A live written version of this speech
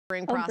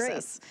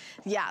process.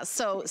 Yeah,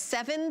 so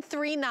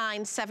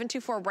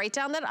 739724. Write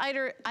down that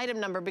item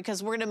number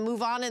because we're gonna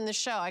move on in the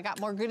show. I got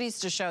more goodies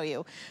to show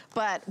you.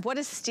 But what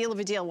a steal of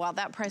a deal. Wow,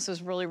 that price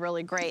was really,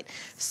 really great.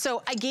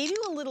 So I gave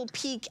you a little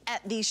peek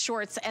at these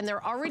shorts and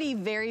they're already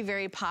very,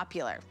 very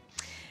popular.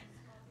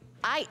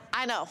 I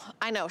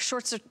know.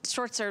 Shorts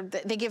are.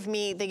 They give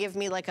me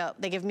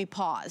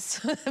pause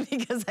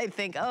because I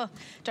think, oh,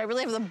 do I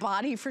really have the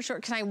body for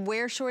shorts? Can I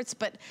wear shorts?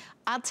 But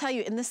I'll tell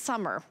you, in the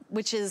summer,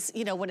 which is,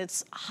 you know, when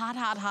it's hot,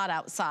 hot, hot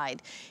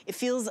outside, it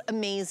feels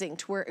amazing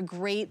to wear a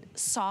great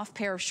soft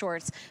pair of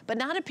shorts, but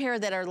not a pair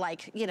that are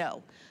like, you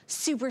know,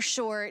 super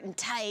short and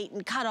tight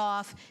and cut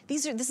off.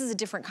 This is a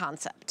different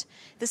concept.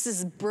 This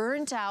is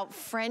burnt out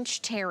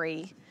French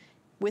terry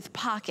with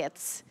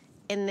pockets.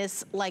 In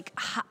this, like,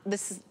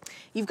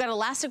 you've got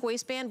elastic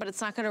waistband, but it's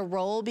not gonna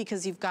roll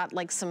because you've got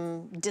like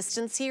some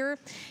distance here.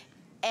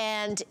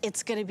 And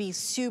it's gonna be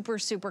super,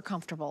 super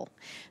comfortable.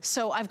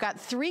 So I've got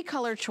 3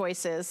 color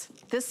choices.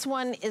 This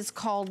one is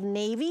called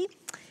navy.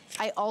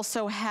 I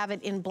also have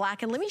it in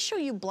black, and let me show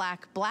you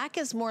black. Black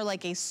is more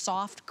like a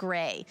soft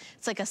gray.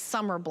 It's like a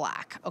summer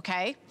black,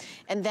 okay?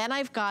 And then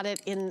I've got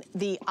it in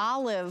the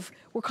olive.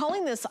 We're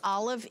calling this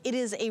olive. It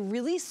is a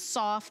really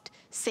soft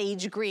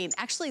sage green.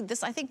 Actually,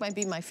 this I think might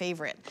be my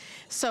favorite.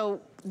 So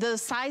the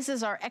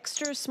sizes are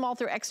extra small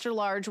through extra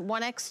large,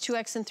 1X,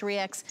 2X, and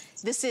 3X.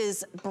 This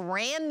is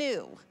brand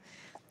new.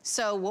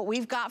 So what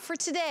we've got for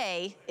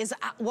today is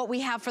what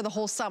we have for the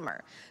whole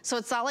summer. So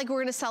it's not like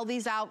we're gonna sell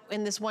these out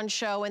in this one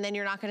show and then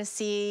you're not gonna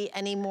see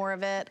any more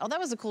of it. Oh, that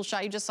was a cool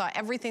shot. You just saw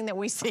everything that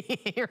we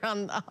see here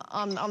on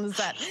the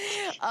set.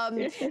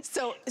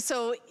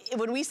 So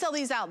when we sell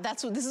these out,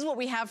 this is what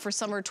we have for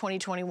summer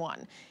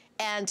 2021.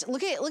 And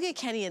look at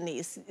Kenny in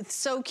these. It's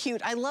so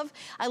cute. I love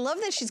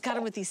that she's got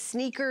him with these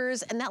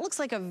sneakers, and that looks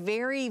like a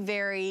very,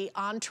 very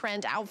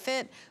on-trend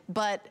outfit,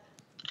 but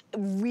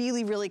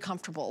really, really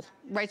comfortable.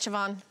 Right,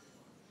 Siobhan?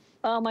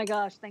 Oh my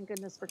gosh, thank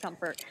goodness for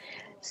comfort.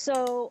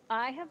 So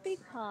I have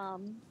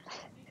become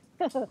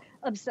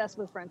obsessed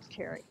with French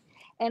terry.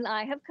 And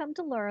I have come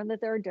to learn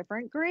that there are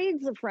different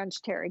grades of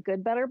French terry,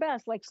 good, better,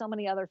 best, like so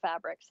many other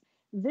fabrics.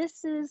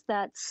 This is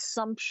that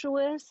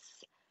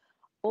sumptuous,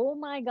 oh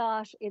my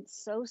gosh, it's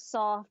so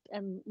soft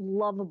and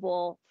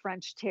lovable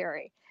French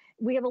terry.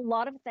 We have a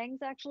lot of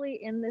things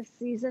actually in this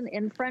season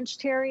in French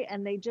terry,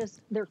 and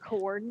they're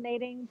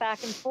coordinating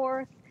back and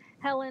forth,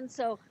 Helen.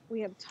 So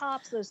we have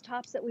tops, those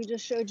tops that we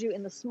just showed you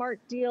in the Smart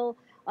Deal,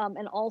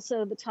 and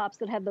also the tops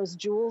that have those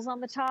jewels on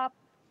the top.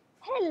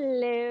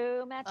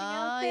 Hello, matching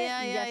outfit.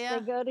 Yes,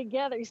 they go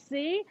together. You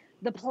see,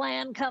 the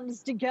plan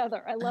comes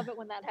together. I love it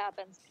when that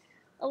happens.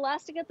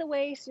 Elastic at the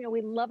waist. You know,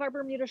 we love our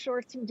Bermuda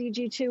shorts from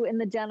DG2 in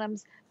the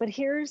denims, but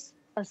here's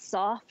a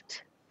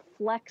soft,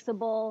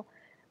 flexible,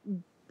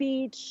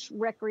 beach,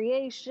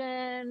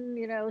 recreation,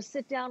 you know,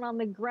 sit down on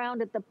the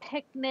ground at the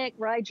picnic,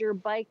 ride your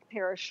bike,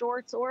 pair of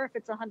shorts, or if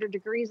it's 100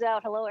 degrees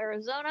out, hello,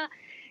 Arizona,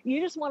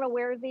 you just want to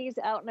wear these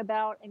out and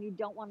about and you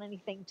don't want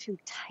anything too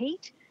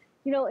tight.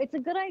 You know, it's a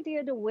good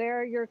idea to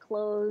wear your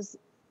clothes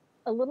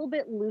a little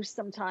bit loose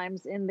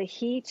sometimes in the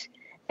heat.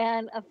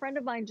 And a friend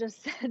of mine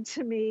just said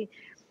to me,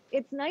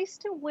 it's nice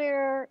to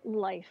wear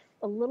life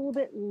a little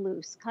bit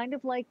loose, kind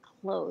of like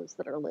clothes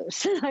that are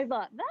loose. And I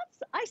thought,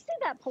 I see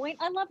that point.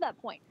 I love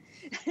that point.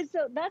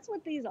 So that's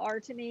what these are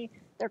to me.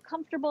 They're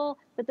comfortable,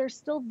 but they're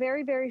still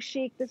very, very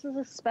chic. This is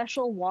a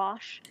special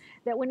wash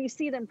that when you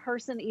see it in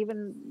person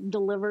even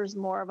delivers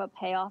more of a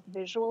payoff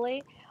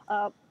visually.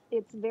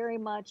 It's very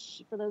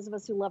much, for those of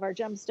us who love our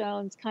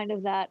gemstones, kind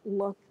of that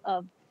look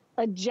of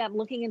a gem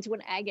looking into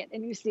an agate,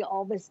 and you see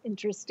all this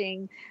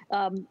interesting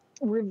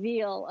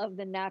reveal of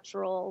the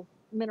natural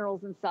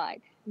minerals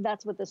inside.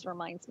 That's what this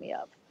reminds me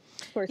of.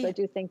 Of course, I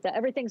do think that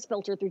everything's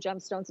filtered through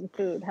gemstones and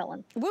food,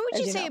 Helen. What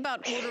would you say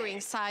about ordering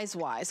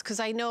size-wise? Because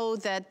I know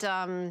that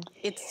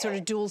it's sort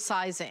of dual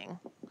sizing.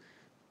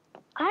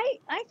 I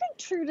think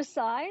true to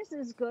size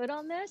is good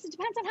on this. It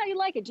depends on how you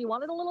like it. Do you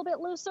want it a little bit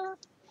looser?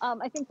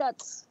 I think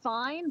that's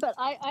fine, but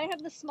I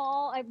have the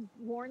small. I've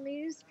worn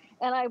these,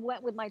 and I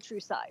went with my true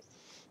size.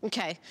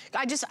 Okay,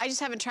 I just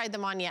haven't tried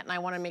them on yet, and I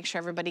want to make sure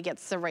everybody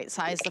gets the right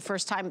size the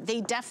first time.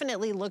 They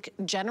definitely look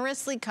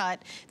generously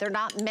cut. They're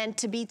not meant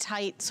to be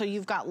tight, so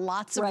you've got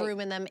lots of room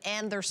in them,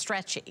 and they're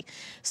stretchy.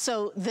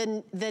 So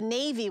the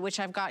navy, which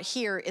I've got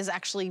here, is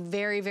actually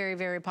very, very,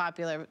 very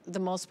popular, the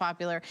most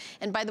popular.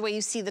 And by the way,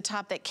 you see the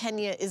top that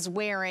Kenya is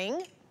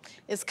wearing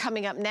is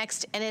coming up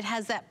next, and it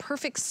has that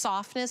perfect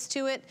softness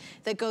to it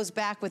that goes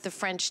back with the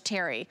French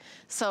terry.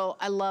 So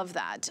I love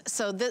that.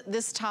 So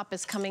this top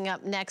is coming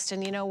up next,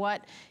 and you know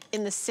what?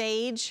 In the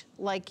sage,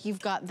 like you've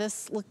got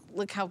this,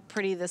 look how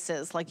pretty this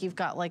is. Like you've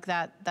got like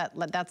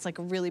that's like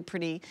a really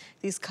pretty,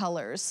 these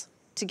colors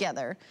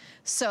together.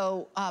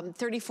 So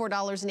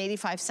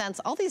 $34.85.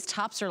 All these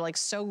tops are like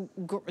so,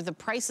 the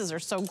prices are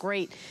so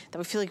great that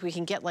we feel like we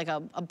can get like a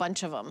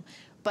bunch of them.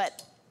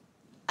 But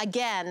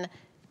again,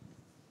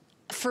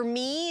 For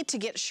me, to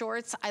get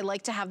shorts, I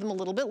like to have them a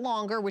little bit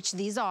longer, which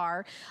these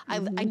are. I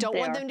don't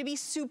want them to be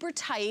super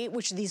tight,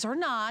 which these are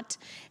not.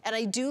 And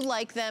I do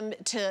like them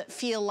to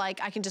feel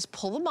like I can just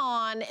pull them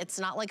on. It's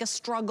not like a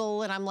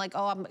struggle, and I'm like,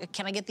 oh,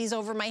 can I get these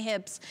over my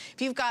hips?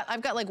 If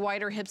I've got like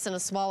wider hips and a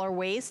smaller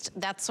waist.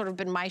 That's sort of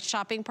been my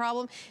shopping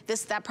problem.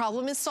 That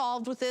problem is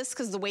solved with this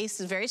because the waist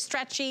is very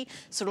stretchy,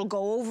 so it'll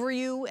go over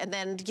you and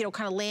then, you know,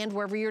 kind of land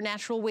wherever your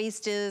natural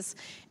waist is.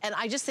 And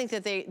I just think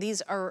that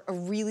these are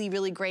really,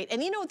 really great.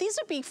 And you know, these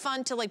would be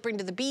fun to like bring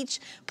to the beach,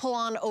 pull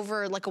on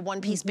over like a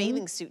one-piece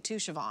bathing suit too,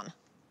 Siobhan.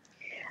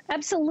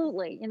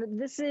 Absolutely. You know,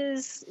 this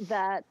is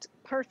that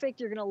perfect.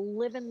 You're going to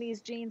live in these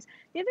jeans.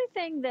 The other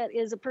thing that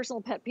is a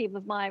personal pet peeve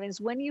of mine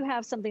is when you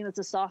have something that's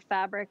a soft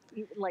fabric,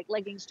 like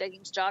leggings,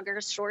 jeggings,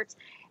 joggers, shorts,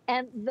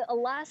 and the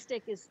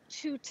elastic is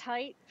too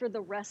tight for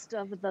the rest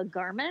of the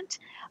garment.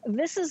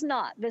 This is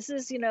not. This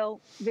is, you know,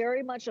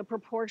 very much a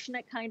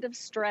proportionate kind of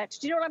stretch.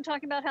 Do you know what I'm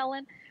talking about,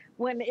 Helen?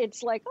 When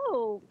it's like,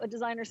 oh, a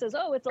designer says,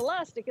 oh, it's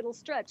elastic, it'll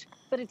stretch,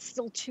 but it's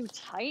still too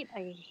tight.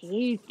 I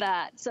hate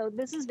that. So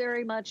this is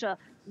very much a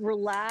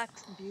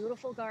relaxed,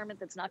 beautiful garment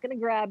that's not going to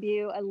grab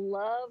you. I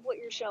love what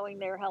you're showing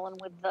there, Helen,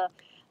 with the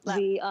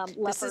leopard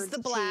This is the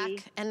black,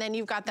 tee. and then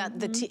you've got that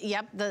the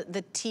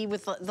tee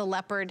with the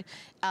leopard.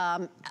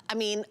 I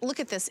mean,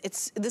 look at this.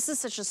 This is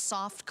such a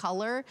soft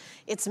color.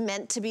 It's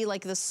meant to be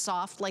like this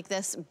soft, like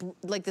this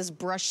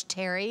brushed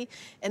terry,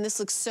 and this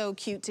looks so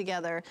cute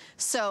together.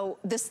 So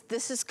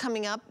this is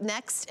coming up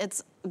next.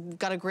 It's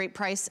got a great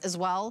price as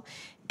well.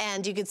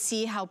 And you can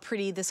see how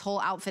pretty this whole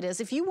outfit is.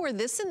 If you wore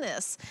this and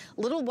this,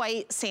 little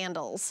white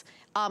sandals,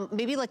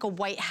 maybe like a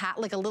white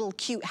hat, like a little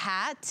cute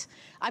hat.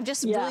 I'm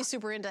just really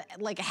super into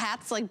like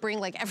hats, like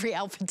bring like every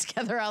outfit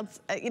together out.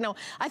 You know,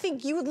 I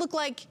think you would look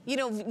like, you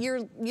know,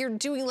 you're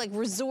doing like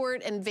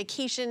resort and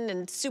vacation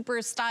and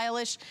super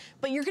stylish,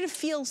 but you're gonna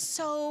feel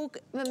so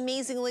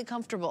amazingly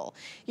comfortable.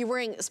 You're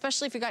wearing,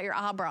 especially if you got your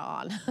bra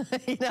on,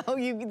 you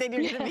know, then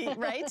you're gonna be,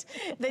 right?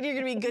 Then you're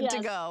gonna be good to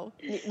go.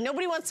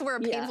 Nobody wants to wear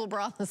a painful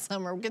bra in the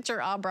summer. Get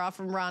your bra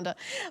from Rhonda.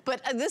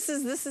 But this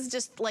is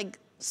just like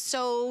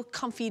so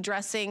comfy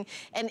dressing.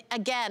 And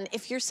again,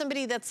 if you're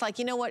somebody that's like,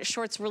 you know what,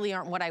 shorts really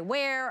aren't what I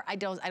wear, I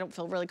don't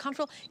feel really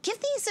comfortable, give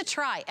these a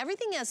try.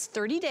 Everything has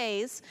 30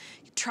 days.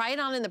 Try it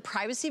on in the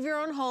privacy of your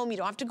own home. You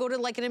don't have to go to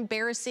like an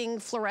embarrassing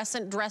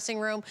fluorescent dressing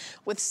room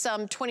with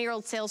some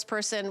 20-year-old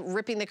salesperson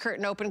ripping the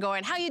curtain open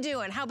going, how you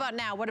doing? How about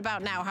now? What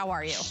about now? How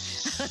are you?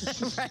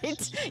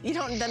 Right? You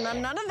don't,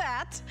 none of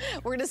that.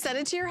 We're gonna send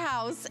it to your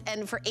house,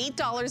 and for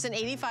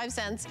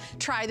 $8.85,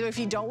 try them. If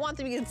you don't want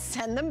them, you can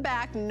send them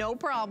back, no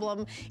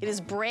problem. It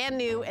is brand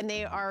new and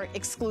they are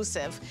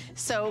exclusive.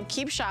 So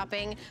keep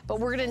shopping, but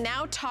we're gonna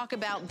now talk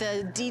about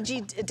the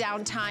DG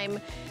downtime,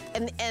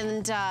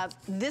 and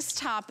this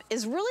top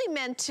is really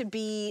meant to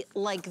be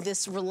like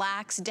this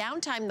relaxed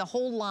downtime. The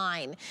whole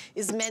line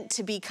is meant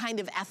to be kind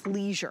of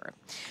athleisure.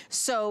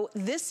 So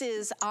this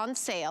is on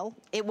sale.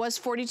 It was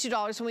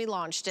 $42 when we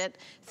launched it,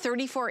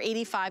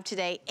 $34.85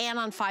 today, and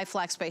on 5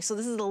 flex pay. So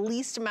this is the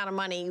least amount of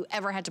money you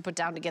ever had to put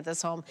down to get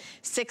this home,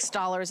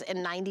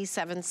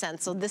 $6.97.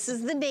 So this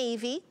is the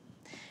navy.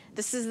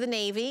 This is the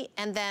navy,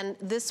 and then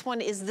this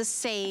one is the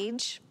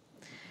sage.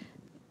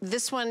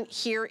 This one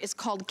here is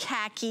called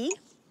khaki.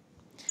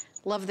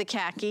 Love the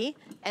khaki.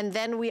 And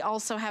then we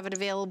also have it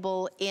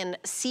available in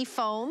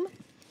seafoam.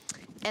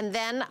 And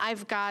then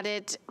I've got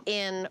it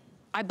in,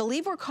 I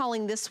believe we're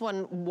calling this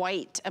one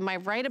white. Am I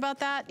right about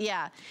that?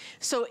 Yeah.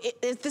 So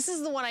this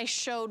is the one I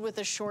showed with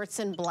the shorts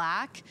in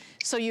black.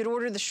 So you'd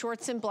order the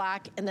shorts in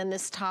black and then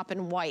this top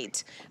in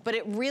white. But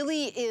it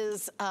really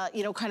is,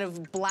 you know, kind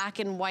of black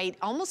and white,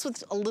 almost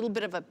with a little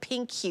bit of a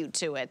pink hue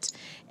to it.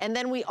 And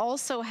then we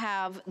also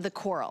have the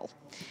coral.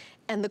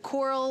 And the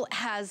coral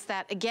has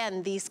that,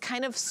 again, these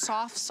kind of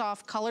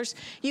soft colors.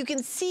 You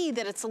can see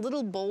that it's a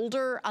little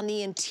bolder on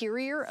the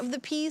interior of the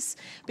piece,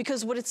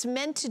 because what it's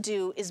meant to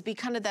do is be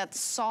kind of that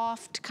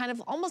soft, kind of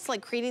almost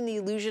like creating the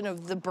illusion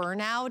of the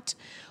burnout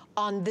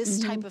on this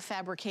type of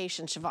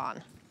fabrication,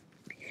 Siobhan.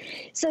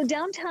 So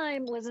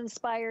Downtime was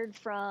inspired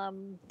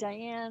from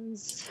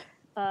Diane's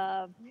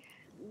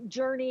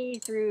journey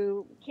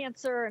through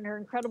cancer and her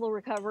incredible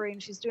recovery,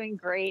 and she's doing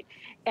great.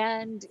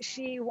 And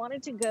she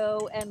wanted to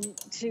go and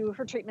to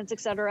her treatments,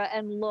 etc.,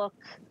 and look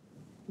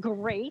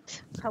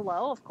great.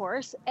 Hello, of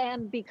course,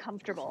 and be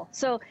comfortable.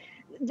 So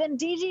then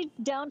DG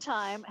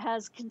Downtime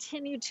has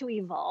continued to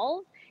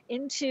evolve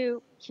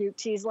into cute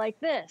tees like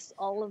this,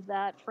 all of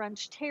that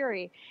French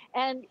terry.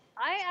 And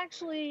I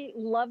actually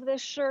love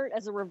this shirt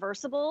as a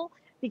reversible,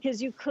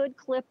 because you could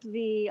clip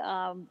the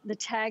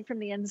tag from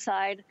the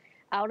inside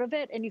out of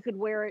it, and you could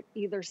wear it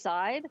either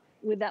side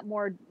with that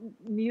more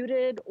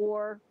muted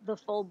or the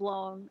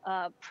full-blown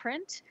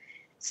print.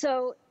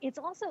 So it's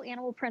also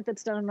animal print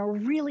that's done in a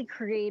really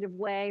creative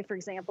way. For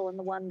example, in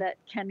the one that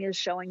Kenya is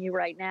showing you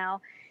right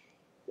now,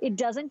 it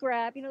doesn't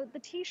grab. You know, the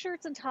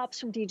t-shirts and tops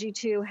from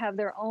DG2 have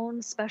their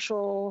own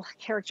special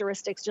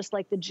characteristics, just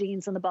like the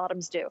jeans and the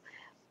bottoms do.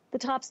 The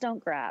tops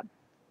don't grab.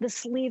 The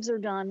sleeves are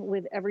done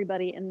with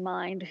everybody in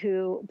mind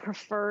who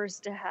prefers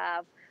to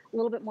have a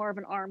little bit more of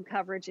an arm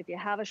coverage. If you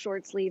have a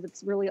short sleeve,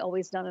 it's really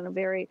always done in a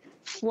very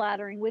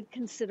flattering, with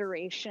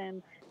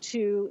consideration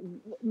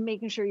to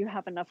making sure you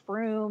have enough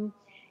room.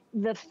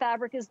 The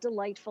fabric is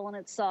delightful and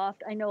it's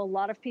soft. I know a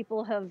lot of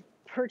people have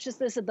purchased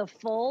this at the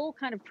full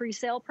kind of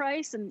pre-sale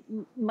price, and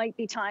might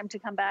be time to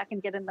come back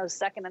and get in those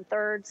second and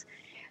thirds.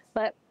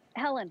 But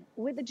Helen,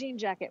 with the jean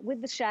jacket,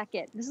 with the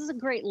shacket, this is a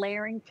great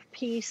layering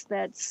piece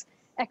that's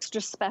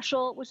extra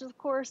special, which is of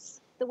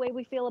course the way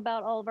we feel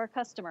about all of our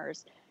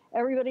customers.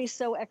 Everybody's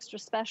so extra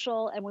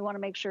special, and we want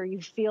to make sure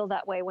you feel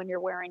that way when you're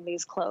wearing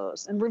these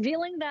clothes, and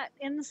revealing that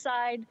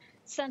inside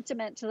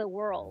sentiment to the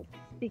world,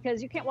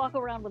 because you can't walk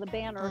around with a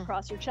banner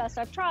across your chest.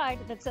 I've tried,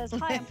 that says,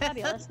 "Hi, I'm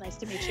fabulous. Nice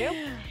to meet you."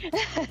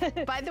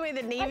 By the way,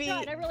 the navy.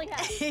 I tried, I really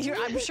have.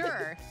 I'm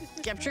sure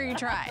you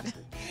tried.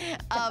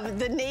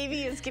 The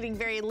navy is getting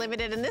very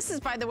limited, and this is,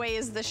 by the way,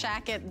 is the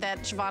shacket that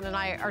Siobhan and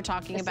I are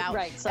talking about,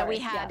 right, that we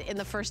had in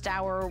the first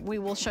hour. We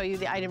will show you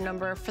the item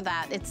number for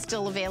that. It's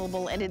still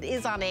available, and it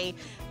is on a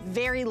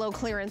very low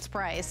clearance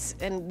price,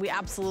 and we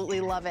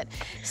absolutely love it.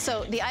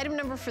 So the item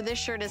number for this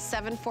shirt is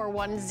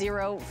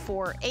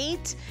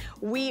 741048.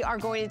 We are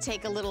going to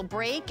take a little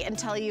break and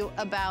tell you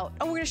about,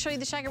 we're going to show you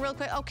the shacket real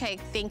quick. Okay,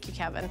 thank you,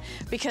 Kevin,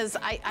 because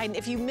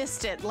if you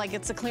missed it, like,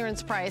 it's a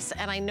clearance price,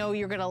 and I know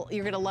you're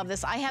gonna love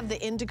this. I have the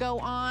indigo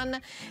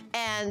on,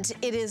 and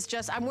it is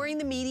just, I'm wearing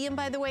the medium,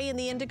 by the way, in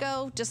the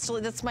indigo.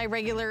 That's my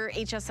regular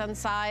HSN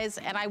size,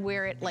 and I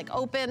wear it like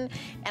open,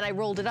 and I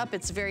rolled it up.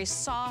 It's very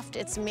soft.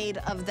 It's made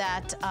of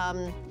that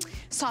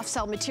soft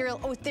cell material.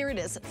 Oh, there it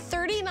is,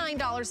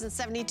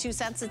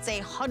 $39.72. It's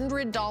a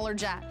 $100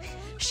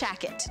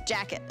 jacket,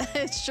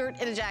 shirt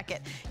and a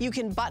jacket. You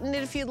can button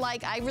it if you'd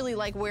like. I really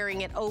like wearing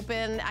it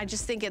open. I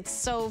just think it's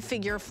so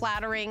figure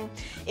flattering.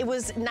 It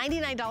was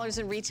 $99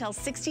 in retail,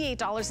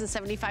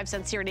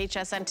 $68.75 here at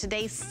HSN.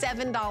 Today,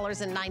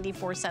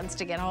 $7.94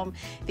 to get home.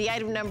 The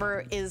item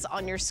number is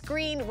on your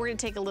screen. We're gonna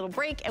take a little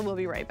break, and we'll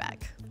be right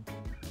back.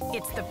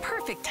 It's the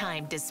perfect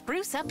time to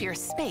spruce up your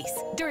space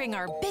during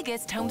our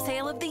biggest home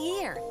sale of the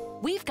year.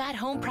 We've got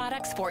home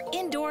products for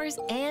indoors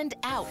and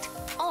out,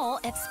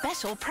 all at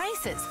special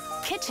prices.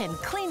 Kitchen,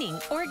 cleaning,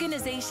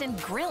 organization,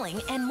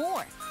 grilling, and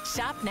more.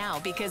 Shop now,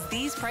 because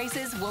these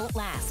prices won't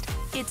last.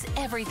 It's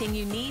everything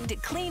you need to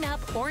clean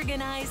up,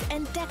 organize,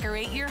 and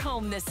decorate your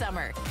home this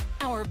summer.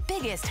 Our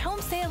biggest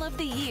home sale of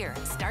the year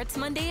starts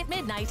Monday at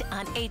midnight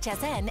on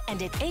HSN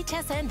and at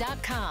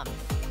hsn.com.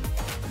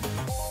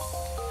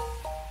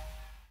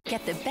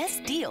 Get the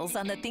best deals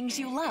on the things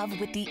you love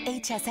with the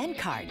HSN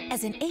card.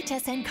 As an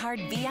HSN card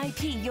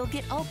VIP, you'll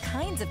get all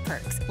kinds of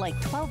perks, like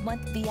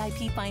 12-month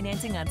VIP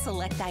financing on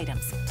select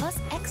items, plus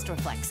extra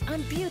flex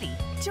on beauty,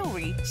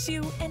 jewelry,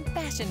 shoe, and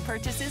fashion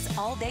purchases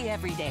all day,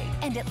 every day.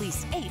 And at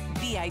least 8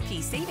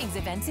 VIP savings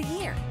events a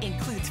year.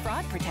 Includes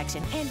fraud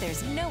protection, and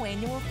there's no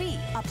annual fee.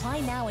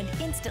 Apply now and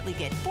instantly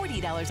get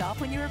 $40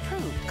 off when you're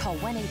approved. Call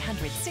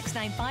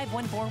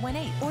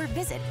 1-800-695-1418 or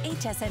visit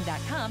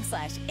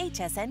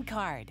hsn.com/HSN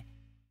card.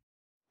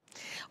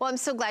 Well, I'm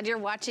so glad you're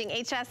watching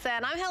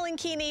HSN. I'm Helen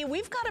Keeney.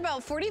 We've got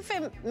about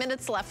 45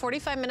 minutes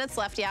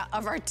left, yeah,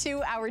 of our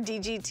 2-hour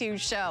DG2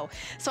 show.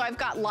 So I've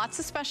got lots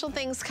of special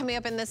things coming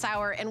up in this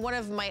hour, and one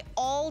of my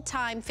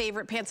all-time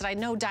favorite pants, and I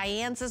know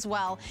Diane's as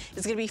well,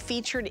 is gonna be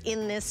featured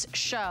in this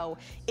show.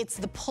 It's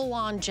the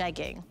pull-on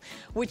jegging,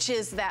 which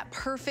is that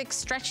perfect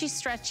stretchy,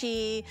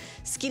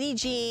 skinny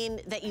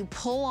jean that you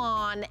pull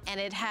on, and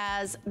it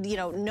has, you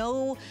know,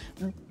 no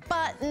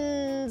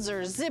buttons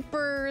or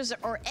zippers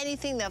or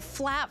anything, the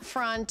flat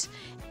front,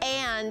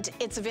 and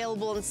it's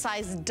available in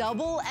size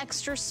double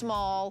extra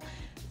small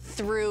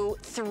through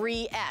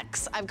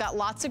 3X. I've got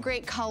lots of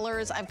great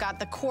colors. I've got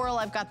the coral,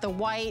 I've got the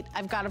white,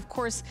 I've got, of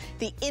course,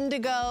 the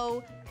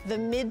indigo, the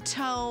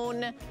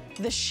mid-tone,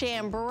 the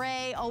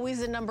chambray,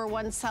 always a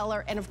 #1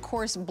 seller, and of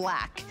course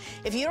black.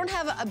 If you don't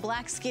have a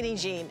black skinny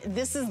jean,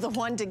 this is the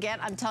one to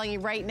get. I'm telling you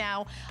right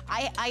now.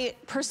 I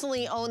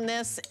personally own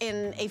this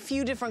in a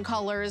few different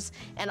colors,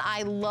 and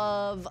I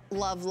love,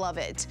 love, love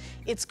it.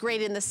 It's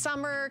great in the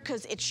summer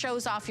because it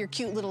shows off your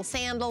cute little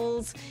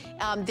sandals.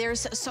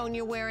 There's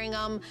Sonia wearing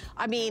them.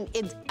 I mean,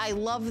 I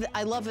love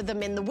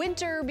them in the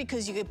winter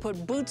because you could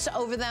put boots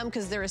over them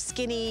because they're a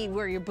skinny,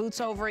 wear your boots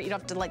over it. You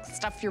don't have to like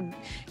stuff your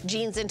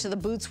jeans into the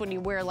boots when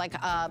you wear like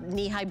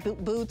knee-high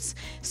boots.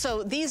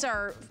 So these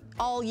are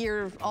all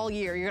year,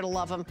 you're gonna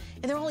love them.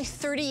 And they're only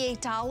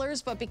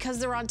 $38, but because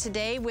they're on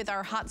today with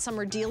our Hot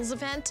Summer Deals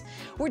event,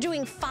 we're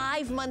doing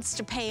 5 months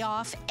to pay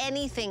off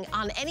anything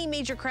on any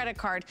major credit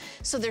card.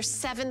 So they're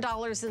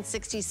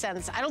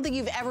 $7.60. I don't think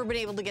you've ever been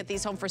able to get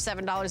these home for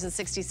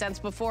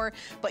 $7.60 before,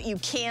 but you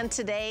can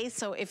today.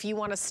 So if you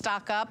wanna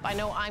stock up, I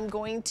know I'm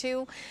going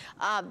to,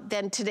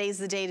 then today's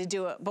the day to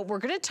do it. But we're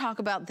gonna talk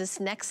about this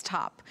next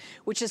top,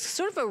 which is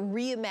sort of a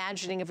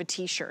reimagining of a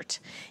t-shirt.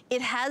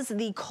 It has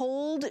the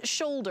cold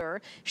shoulder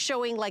layer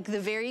showing like the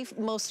very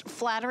most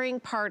flattering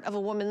part of a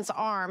woman's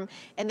arm,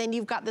 and then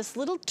you've got this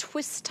little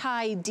twist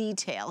tie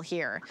detail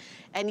here.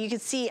 And you can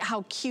see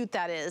how cute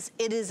that is.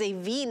 It is a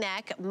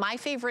V-neck. My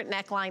favorite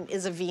neckline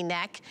is a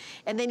V-neck.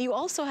 And then you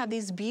also have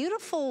these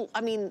beautiful,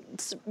 I mean,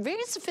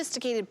 very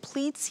sophisticated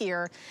pleats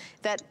here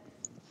that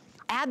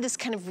add this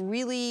kind of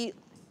really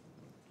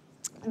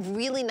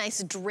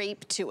nice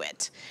drape to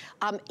it.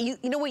 You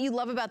know what you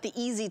love about the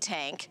Easy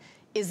Tank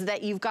is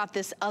that you've got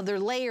this other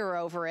layer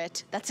over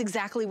it. That's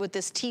exactly what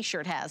this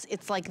t-shirt has.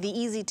 It's like the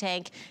Easy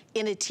Tank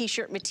in a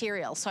t-shirt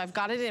material. So I've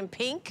got it in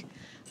pink.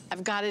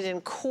 I've got it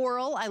in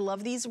coral. I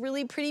love these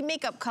really pretty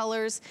makeup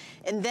colors.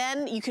 And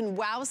then you can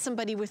wow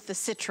somebody with the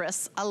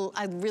citrus.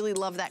 I really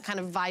love that kind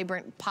of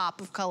vibrant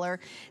pop of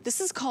color.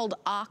 This is called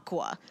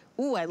Aqua.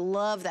 Ooh, I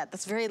love that.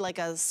 That's very like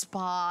a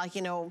spa,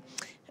 you know,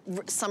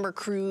 summer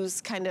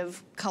cruise kind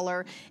of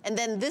color. And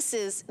then this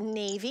is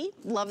navy,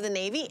 love the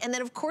navy. And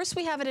then of course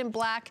we have it in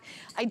black.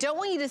 I don't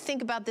want you to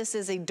think about this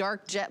as a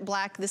dark jet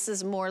black. This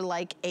is more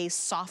like a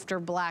softer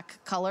black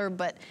color,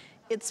 but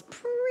it's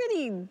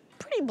pretty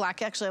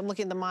black. Actually, I'm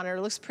looking at the monitor.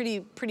 It looks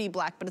pretty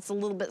black, but it's a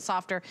little bit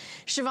softer.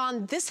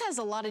 Siobhan, this has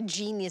a lot of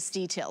genius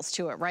details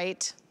to it,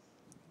 right?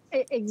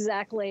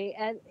 Exactly.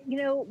 And,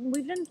 you know,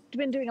 we've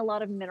been doing a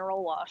lot of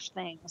mineral wash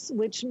things,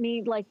 which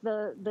mean like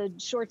the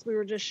shorts we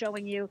were just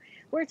showing you,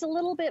 where it's a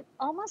little bit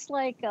almost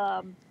like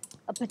a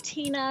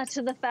patina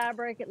to the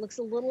fabric. It looks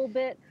a little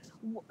bit,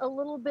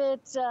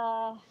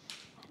 how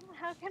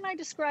can I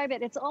describe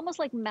it? It's almost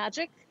like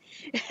magic.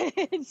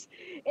 It's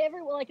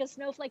like a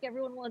snowflake.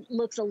 Everyone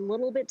looks a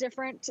little bit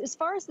different. As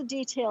far as the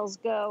details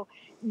go,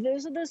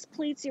 those are those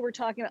pleats you were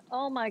talking about.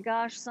 Oh my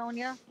gosh,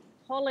 Sonia.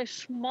 Holy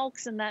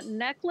smokes, in that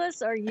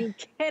necklace. Are you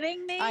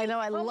kidding me? I know,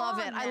 I love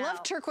it. I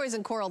love turquoise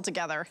and coral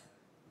together.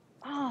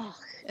 Oh,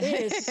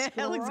 it is It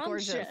looks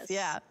gorgeous,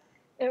 yeah.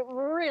 It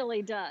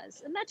really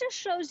does. And that just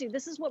shows you,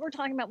 this is what we're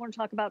talking about when we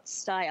talk about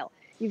style.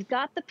 You've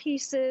got the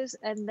pieces,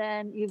 and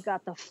then you've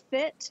got the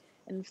fit.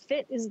 And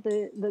fit is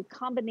the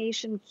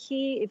combination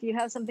key. If you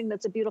have something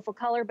that's a beautiful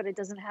color, but it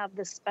doesn't have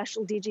the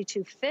special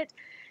DG2 fit,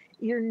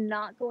 you're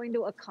not going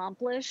to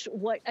accomplish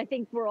what I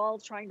think we're all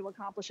trying to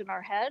accomplish in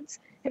our heads.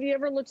 Have you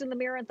ever looked in the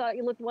mirror and thought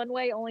you looked one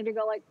way only to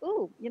go like,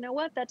 ooh, you know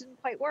what? That didn't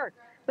quite work.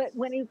 But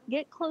when you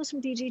get close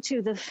from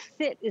DG2, the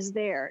fit is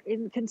there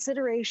in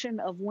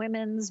consideration of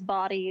women's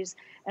bodies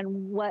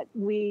and what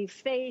we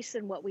face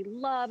and what we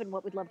love and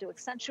what we'd love to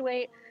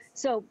accentuate.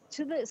 So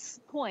to this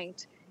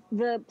point,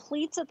 the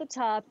pleats at the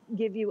top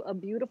give you a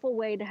beautiful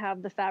way to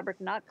have the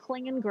fabric not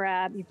cling and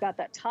grab. You've got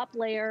that top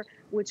layer,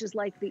 which is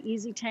like the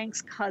Easy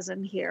Tank's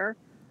cousin here.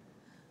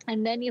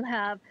 And then you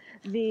have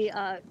the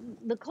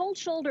cold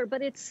shoulder,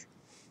 but it's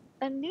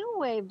a new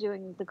way of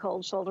doing the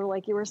cold shoulder,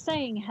 like you were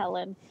saying,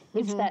 Helen.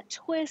 It's that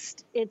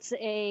twist. It's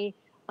a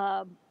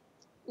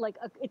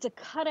it's a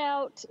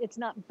cutout. It's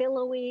not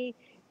billowy.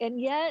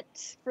 And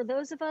yet, for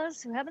those of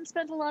us who haven't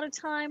spent a lot of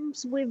time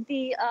with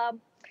the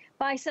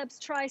biceps,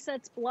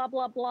 triceps, blah,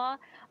 blah, blah.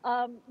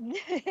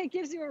 It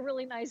gives you a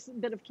really nice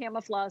bit of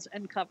camouflage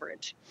and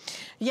coverage.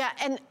 Yeah,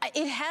 and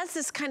it has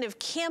this kind of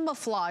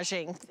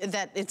camouflaging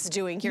that it's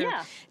doing here.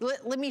 Yeah.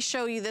 Let me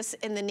show you this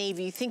in the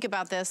navy. Think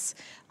about this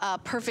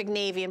perfect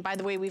navy. And by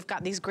the way, we've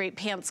got these great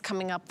pants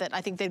coming up that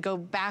I think they'd go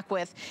back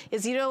with.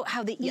 Is you know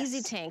how the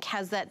Easy Tank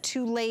has that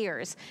 2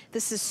 layers.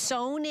 This is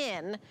sewn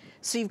in.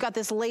 So you've got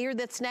this layer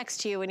that's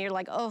next to you and you're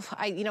like, oh,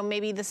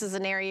 maybe this is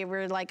an area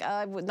where like,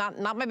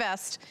 not my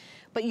best.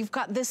 But you've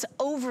got this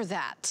over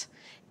that.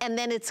 And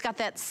then it's got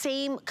that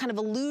same kind of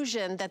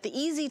illusion that the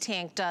Easy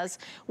Tank does,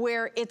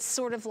 where it's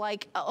sort of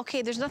like,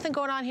 okay, there's nothing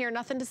going on here,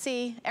 nothing to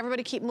see,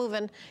 everybody keep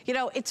moving. You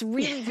know, it's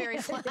really very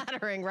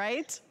flattering,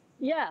 right?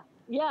 Yeah,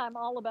 I'm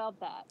all about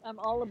that. I'm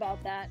all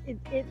about that.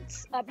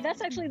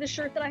 That's actually the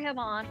shirt that I have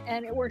on,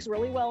 and it works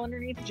really well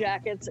underneath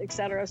jackets,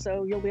 etc.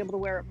 So you'll be able to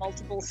wear it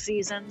multiple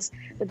seasons.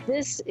 But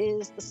this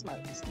is the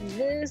smokes.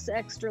 This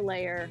extra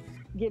layer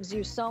gives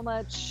you so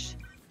much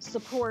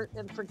support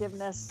and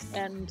forgiveness,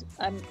 and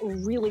I'm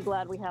really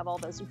glad we have all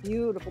those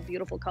beautiful,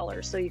 beautiful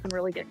colors so you can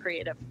really get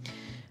creative.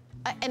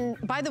 And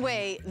by the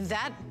way,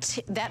 that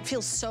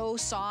feels so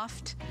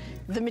soft.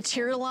 The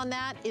material on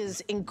that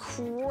is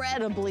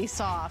incredibly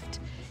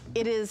soft.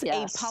 It is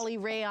a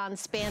poly-rayon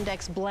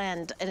spandex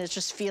blend, and it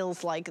just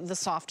feels like the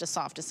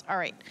softest. All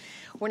right,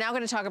 we're now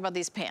gonna talk about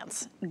these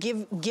pants.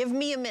 Give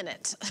me a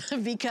minute,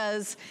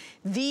 because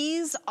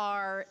these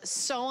are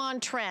so on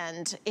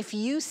trend. If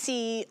you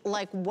see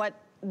like what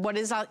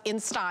is in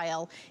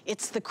style,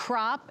 it's the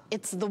crop,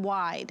 it's the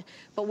wide.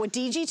 But what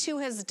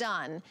DG2 has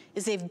done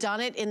is they've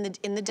done it in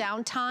the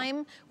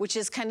downtime, which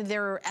is kind of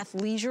their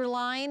athleisure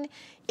line,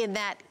 in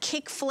that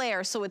kick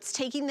flare. So it's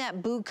taking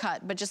that boot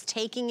cut, but just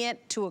taking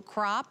it to a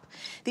crop.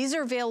 These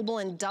are available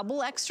in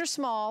double extra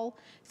small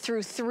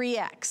through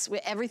 3X,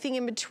 with everything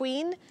in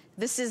between.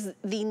 This is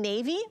the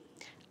navy.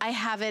 I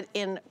have it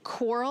in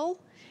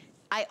coral.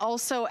 I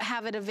also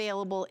have it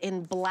available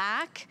in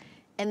black.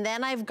 And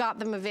then I've got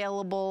them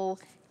available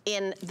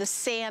in the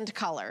sand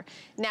color.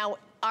 Now,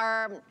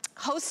 our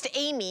host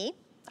Amy,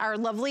 our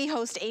lovely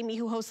host Amy,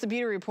 who hosts the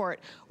Beauty Report,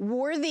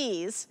 wore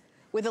these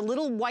with a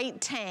little white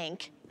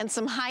tank and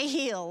some high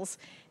heels,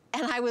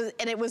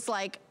 and it was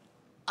like,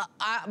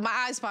 my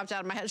eyes popped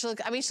out of my head. She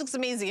looks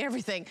amazing,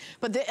 everything,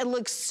 but it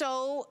looks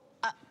so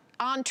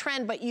on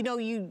trend, but you know,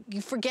 you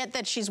forget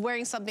that she's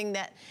wearing something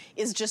that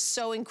is just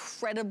so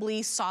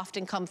incredibly soft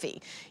and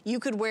comfy. You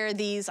could wear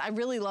these. I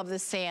really love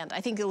this sand. I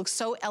think it looks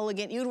so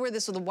elegant. You would wear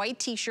this with a white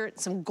t-shirt,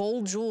 some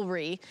gold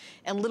jewelry,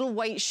 and little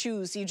white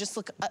shoes. You just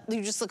look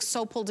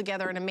so pulled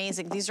together and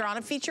amazing. These are on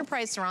a feature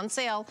price. They're on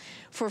sale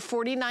for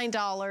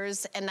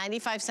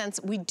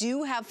 $49.95. We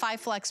do have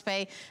 5 flex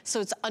pay, so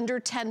it's under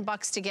 10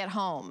 bucks to get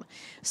home.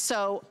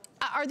 So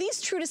are these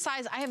true to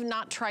size? I have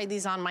not tried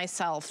these on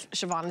myself,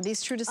 Siobhan. Are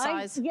these true to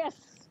size?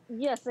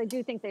 Yes, I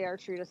do think they are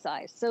true to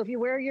size. So if you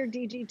wear your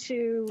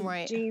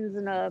DG2 jeans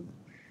in a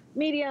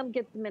medium,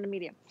 get them in a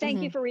medium.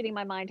 Thank you for reading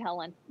my mind,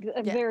 Helen.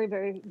 I'm very,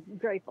 very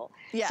grateful.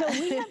 Yeah. So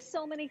we have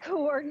so many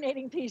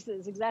coordinating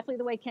pieces, exactly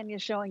the way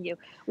Kenya's showing you.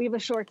 We have a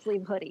short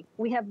sleeve hoodie.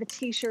 We have the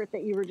t-shirt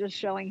that you were just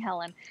showing,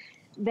 Helen.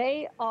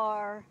 They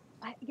are,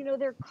 you know,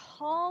 they're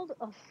called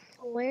a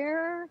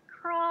flare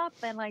crop,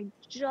 and I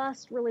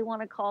just really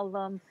want to call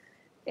them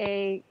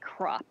a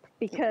crop,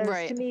 because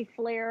to me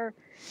flare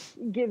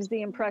gives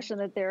the impression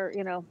that they're,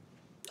 you know,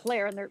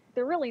 flare, and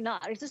they're really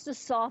not. It's just a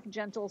soft,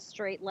 gentle,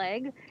 straight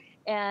leg,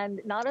 and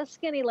not a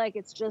skinny leg.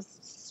 It's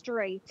just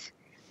straight,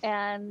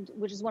 and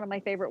which is one of my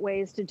favorite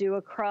ways to do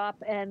a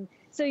crop. And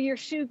so your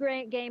shoe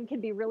game can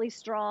be really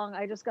strong.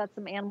 I just got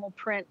some animal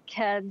print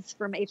Keds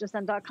from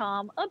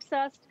hsn.com,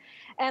 obsessed,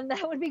 and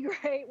that would be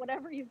great,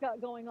 whatever you've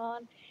got going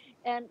on.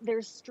 And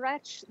there's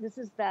stretch. This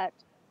is that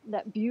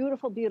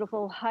beautiful,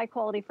 beautiful, high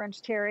quality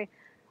French terry.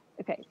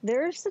 Okay,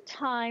 there's the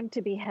time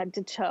to be head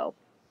to toe.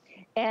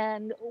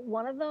 And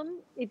one of them,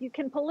 if you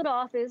can pull it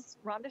off, is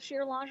Rhonda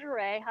Shear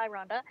lingerie. Hi,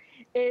 Rhonda.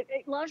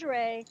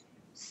 Lingerie,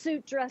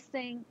 suit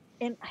dressing,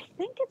 and I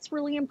think it's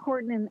really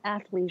important in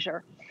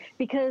athleisure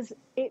because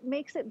it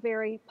makes it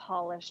very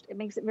polished. It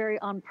makes it very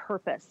on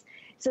purpose.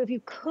 So if you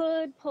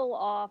could pull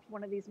off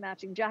one of these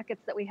matching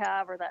jackets that we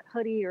have, or that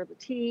hoodie or the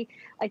tee,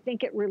 I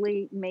think it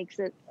really makes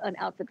it an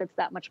outfit that's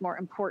that much more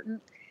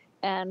important.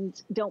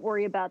 And don't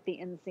worry about the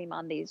inseam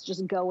on these.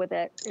 Just go with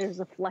it.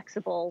 There's a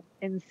flexible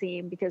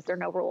inseam because there are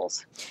no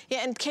rules.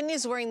 Yeah, and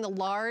Kenya's wearing the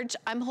large.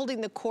 I'm holding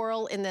the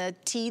coral in the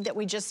tee that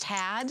we just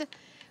had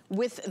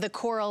with the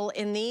coral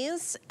in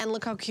these. And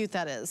look how cute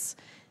that is.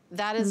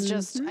 That is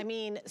just, I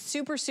mean,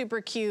 super, super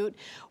cute.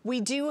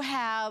 We do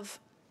have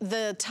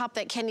the top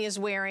that Kenya's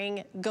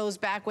wearing goes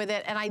back with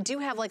it. And I do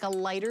have like a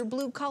lighter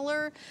blue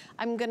color.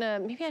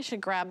 Maybe I should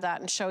grab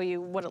that and show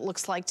you what it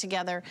looks like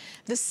together.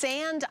 The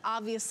sand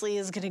obviously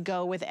is gonna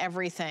go with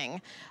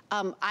everything.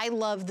 I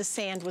love the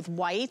sand with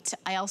white.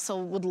 I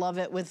also would love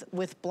it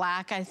with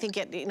black. I think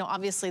it, you know,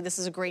 obviously this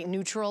is a great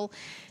neutral.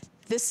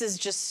 This is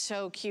just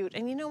so cute.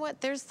 And you know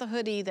what? There's the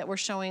hoodie that we're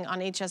showing on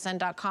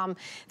hsn.com.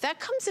 That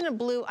comes in a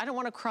blue. I don't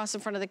want to cross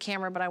in front of the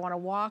camera, but I want to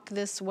walk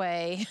this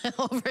way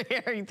over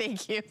here.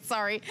 Thank you.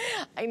 Sorry.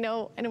 I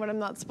know what I'm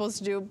not supposed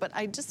to do, but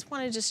I just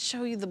want to just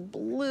show you the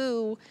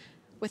blue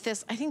with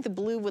this. I think the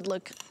blue would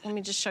look, let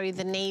me just show you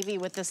the navy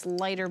with this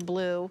lighter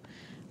blue.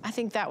 I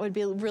think that would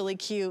be really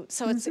cute.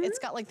 So it's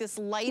got like this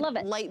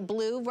light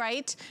blue,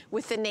 right?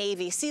 With the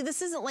navy. See,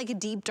 this isn't like a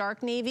deep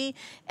dark navy,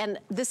 and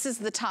this is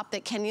the top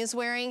that Kenya's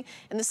wearing,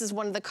 and this is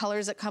one of the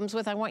colors it comes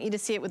with. I want you to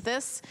see it with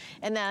this,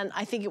 and then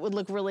I think it would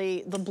look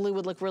really, the blue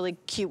would look really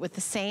cute with the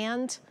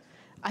sand.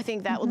 I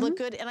think that would look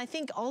good, and I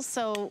think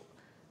also,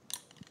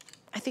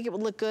 I think it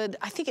would look good.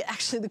 I think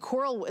actually the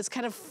coral is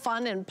kind of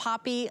fun and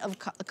poppy of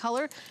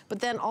color, but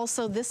then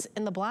also this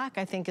in the black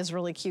I think is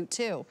really cute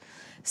too.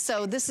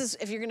 So this is,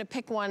 if you're gonna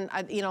pick one,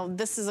 you know,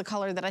 this is a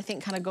color that I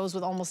think kind of goes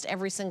with almost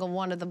every single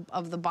one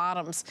of the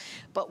bottoms.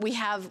 But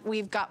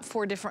we've got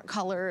 4 different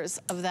colors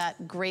of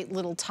that great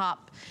little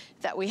top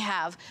that we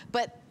have.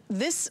 But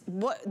this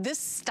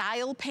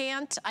style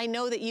pant, I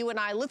know that you and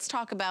I, let's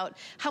talk about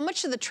how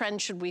much of the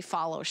trend should we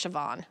follow,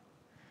 Siobhan?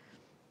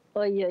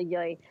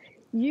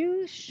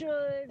 You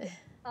should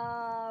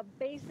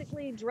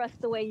basically dress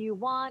the way you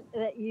want,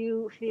 that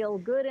you feel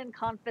good and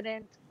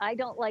confident. I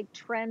don't like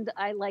trend,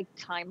 I like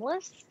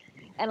timeless,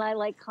 and I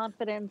like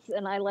confidence,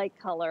 and I like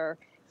color.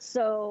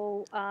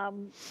 So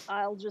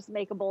I'll just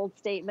make a bold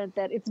statement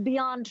that it's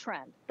beyond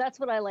trend. That's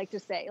what I like to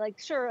say. Like,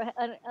 sure,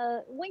 a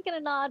wink and a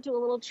nod to a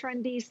little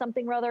trendy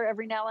something or other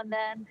every now and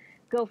then,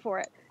 go for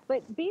it.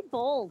 But be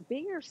bold, be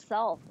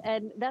yourself.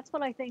 And that's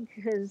what I think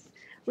has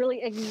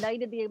really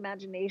ignited the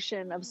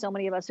imagination of so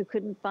many of us who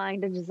couldn't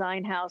find a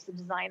design house, a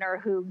designer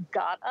who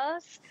got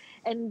us.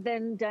 And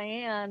then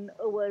Diane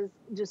was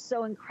just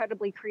so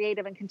incredibly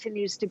creative and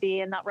continues to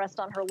be, and not rest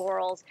on her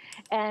laurels,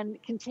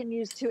 and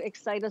continues to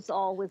excite us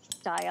all with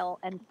style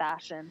and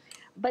fashion.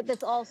 But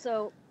that's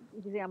also,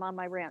 you see, I'm on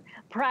my rant,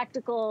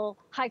 practical,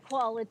 high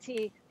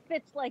quality,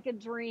 fits like a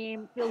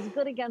dream, feels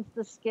good against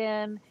the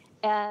skin.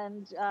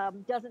 and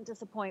doesn't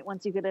disappoint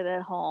once you get it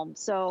at home.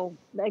 So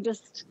I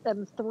just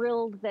am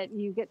thrilled that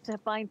you get to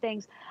find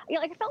things. You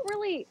know, like I felt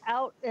really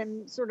out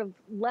and sort of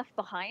left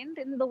behind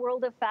in the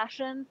world of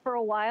fashion for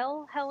a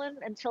while, Helen,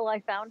 until I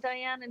found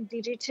Diane and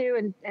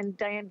DG2 and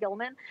Diane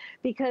Gilman,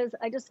 because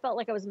I just felt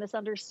like I was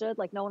misunderstood,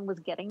 like no one was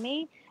getting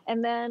me.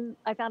 And then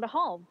I found a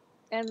home,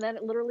 and then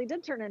it literally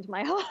did turn into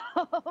my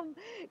home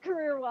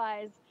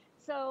career-wise.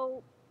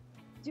 So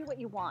do what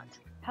you want.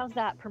 How's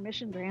that?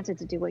 Permission granted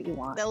to do what you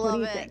want. I love what do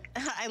you it. think?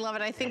 I love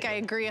it. I think I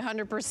agree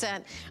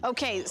 100%.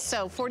 Okay,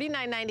 so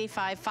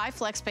 $49.95, 5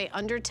 flex pay,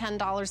 under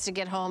 $10 to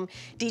get home.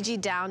 DG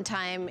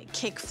Downtime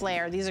Kick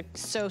Flare. These are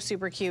so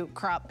super cute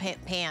crop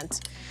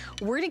pants.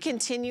 We're going to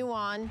continue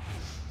on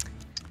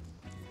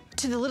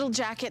to the little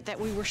jacket that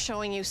we were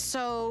showing you.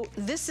 So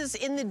this is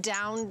in the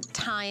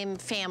Downtime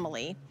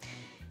family.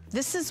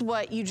 This is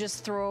what you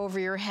just throw over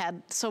your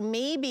head. So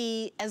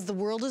maybe as the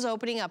world is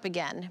opening up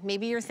again,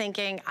 maybe you're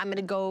thinking, I'm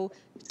gonna go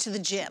to the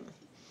gym.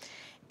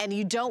 And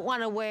you don't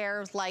wanna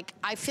wear, like,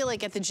 I feel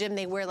like at the gym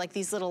they wear like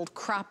these little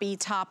croppy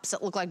tops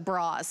that look like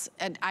bras.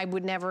 And I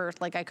would never,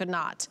 like I could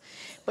not.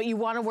 But you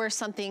wanna wear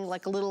something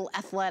like a little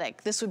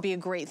athletic. This would be a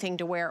great thing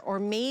to wear. Or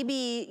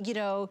maybe, you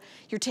know,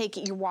 you're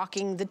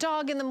walking the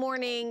dog in the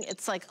morning.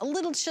 It's like a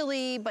little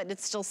chilly, but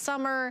it's still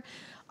summer.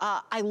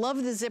 I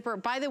love the zipper.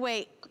 By the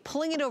way,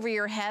 pulling it over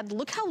your head,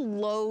 look how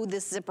low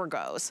this zipper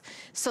goes.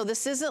 So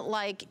this isn't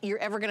like you're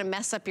ever gonna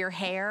mess up your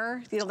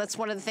hair. You know, that's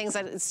one of the things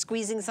that is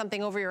squeezing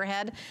something over your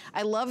head.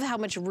 I love how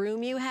much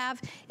room you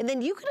have. And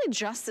then you can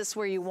adjust this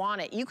where you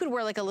want it. You could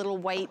wear like a little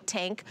white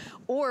tank,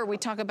 or we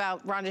talk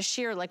about Rhonda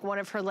Shear, like one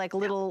of her like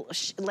little,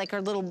 like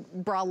her little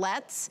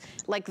bralettes,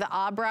 like the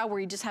Abra,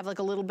 where you just have like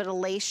a little bit of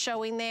lace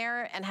showing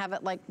there and have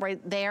it like right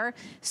there.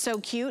 So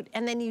cute.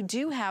 And then you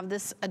do have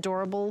this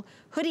adorable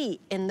hoodie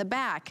in the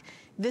back.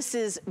 This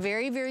is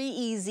very, very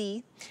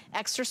easy.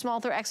 Extra small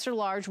through extra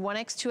large,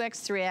 1X,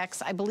 2X,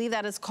 3X. I believe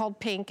that is called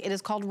pink. It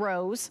is called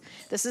rose.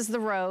 This is the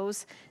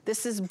rose.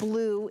 This is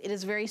blue. It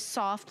is very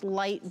soft,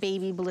 light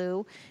baby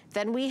blue.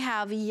 Then we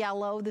have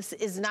yellow. This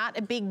is not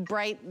a big,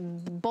 bright,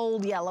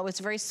 bold yellow.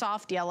 It's very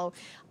soft yellow.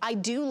 I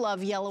do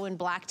love yellow and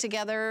black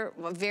together.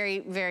 A very,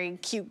 very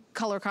cute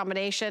color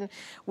combination.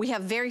 We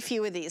have very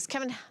few of these.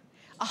 Kevin,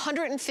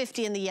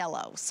 150 in the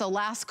yellow, so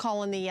last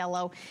call in the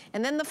yellow.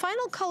 And then the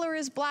final color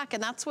is black,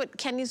 and that's what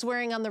Kenny's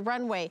wearing on the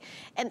runway.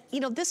 And you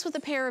know, this with a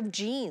pair of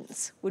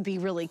jeans would be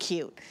really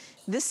cute.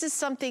 This is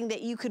something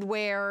that you could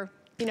wear,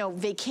 you know,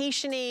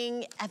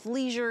 vacationing,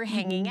 athleisure,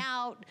 hanging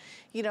out,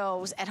 you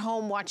know, at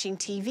home watching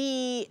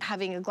TV,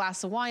 having a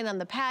glass of wine on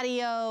the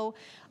patio,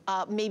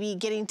 maybe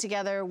getting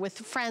together with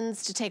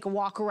friends to take a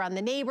walk around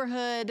the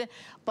neighborhood,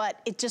 but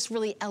it just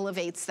really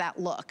elevates that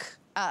look.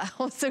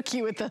 So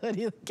cute with the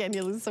hoodie, again,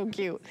 you look so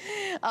cute.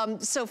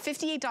 So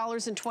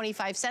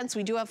 $58.25.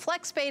 We do have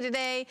flex pay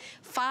today,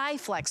 5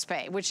 flex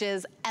pay, which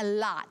is a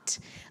lot.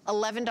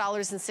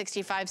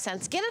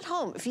 $11.65. Get it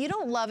home. If you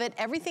don't love it,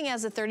 everything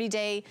has a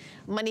 30-day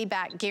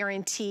money-back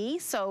guarantee,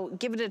 so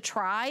give it a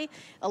try.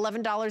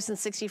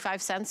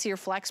 $11.65 your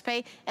flex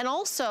pay. And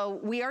also,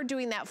 we are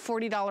doing that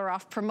 $40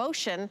 off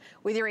promotion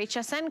with your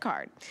HSN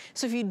card.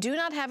 So if you do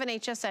not have an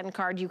HSN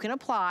card, you can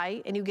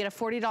apply, and you get a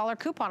 $40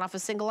 coupon off a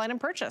single item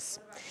purchase.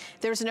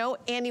 There's no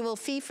annual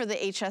fee for the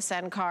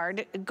HSN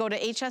card. Go to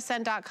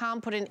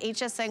hsn.com, put an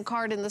HSN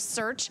card in the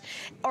search,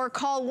 or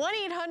call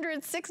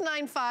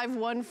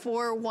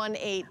 1-800-695-1418.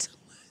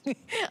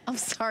 I'm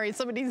sorry,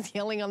 somebody's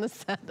yelling on the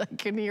set. I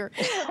can hear.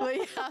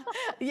 But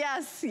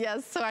yeah,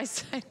 yes. So I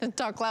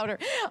talk louder.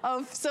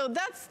 So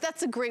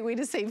that's a great way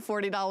to save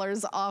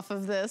 $40 off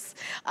of this.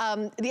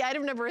 The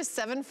item number is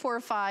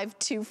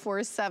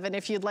 745247.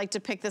 If you'd like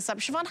to pick this up,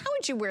 Siobhan, how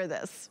would you wear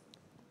this?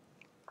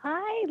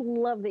 I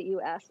love that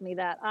you asked me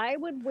that. I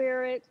would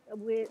wear it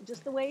with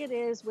just the way it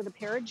is, with a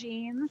pair of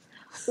jeans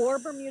or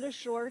Bermuda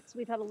shorts.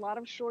 We've had a lot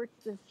of shorts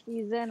this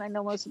season. I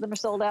know most of them are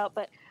sold out,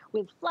 but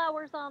with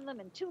flowers on them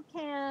and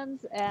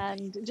toucans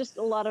and just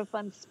a lot of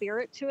fun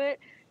spirit to it.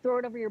 Throw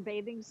it over your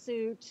bathing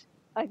suit.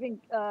 I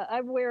think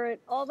I wear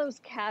it all those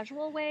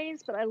casual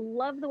ways, but I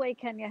love the way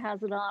Kenya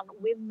has it on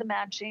with the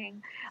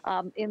matching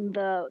in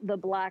the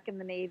black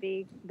and the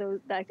navy.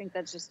 I think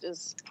that's just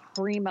is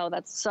primo.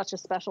 That's such a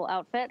special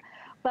outfit.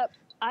 But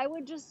I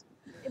would just,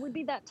 it would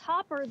be that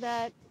topper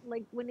that,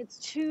 like, when it's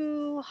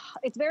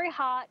very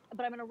hot,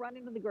 but I'm going to run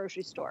into the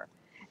grocery store,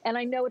 and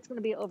I know it's going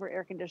to be over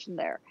air conditioned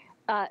there.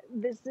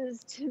 This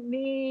is, to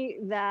me,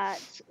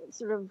 that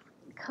sort of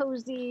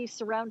cozy,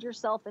 surround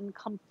yourself in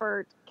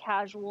comfort,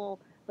 casual,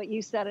 but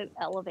you said it,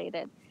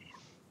 elevated.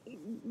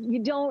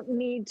 You don't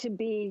need to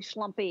be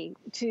schlumpy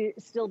to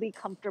still be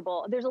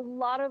comfortable. There's a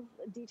lot of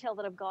detail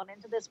that have gone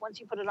into this. Once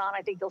you put it on,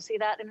 I think you'll see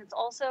that. And it's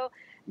also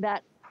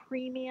that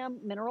premium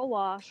mineral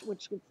wash,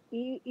 which gives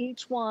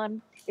each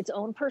one its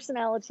own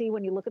personality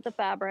when you look at the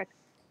fabric.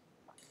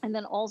 And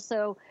then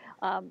also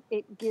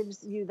it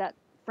gives you that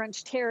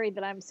French terry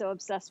that I'm so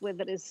obsessed with,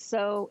 that is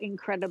so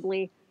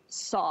incredibly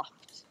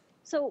soft.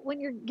 So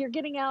when you're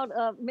getting out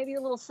of, maybe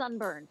you're a little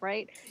sunburned,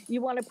 right? You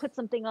want to put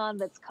something on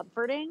that's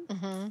comforting.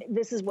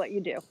 This is what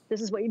you do. This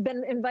is what you've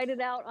been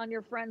invited out on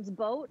your friend's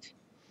boat.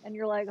 And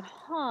you're like,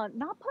 huh,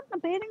 not putting a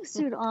bathing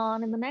suit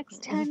on in the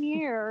next 10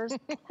 years.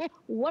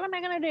 What am I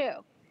going to do?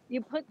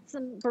 You put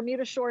some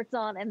Bermuda shorts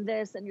on and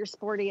this, and you're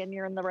sporty and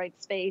you're in the right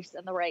space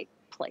and the right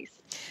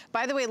place.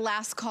 By the way,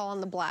 last call on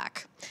the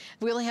black.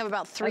 We only have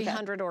about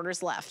 300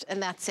 orders left,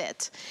 and that's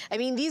it. I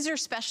mean, these are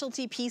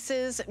specialty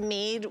pieces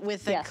made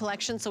with the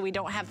collection, so we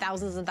don't have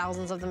thousands and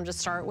thousands of them to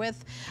start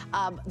with.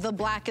 The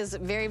black is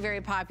very, very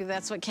popular.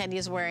 That's what Candy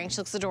is wearing. She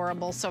looks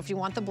adorable. So if you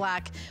want the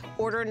black,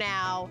 order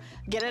now,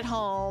 get it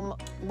home,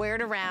 wear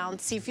it around,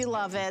 see if you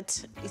love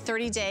it.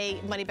 30-day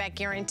money-back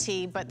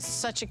guarantee, but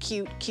such a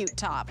cute, cute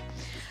top.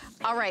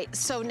 All right,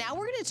 so now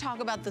we're gonna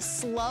talk about the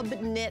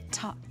slub knit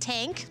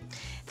tank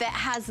that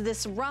has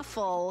this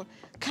ruffle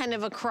kind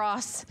of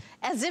across,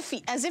 as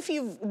if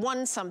you've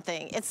won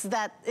something. It's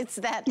that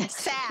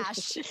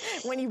sash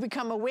when you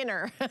become a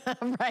winner,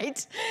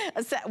 right?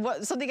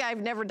 Something I've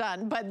never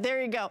done, but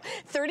there you go.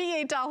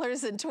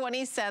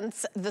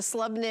 $38.20, the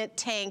slub knit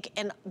tank,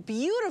 and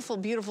beautiful,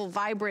 beautiful,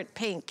 vibrant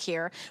pink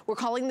here. We're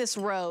calling this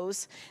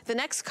rose. The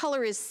next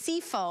color is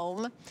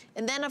seafoam,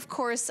 and then of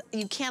course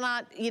you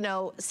cannot,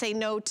 say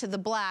no to the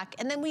black.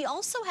 And then we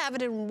also have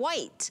it in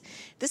white.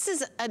 This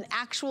is an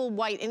actual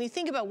white, and you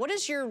think about what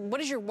does your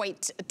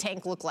white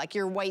tank look like,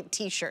 your white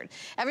t-shirt.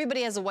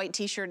 Everybody has a white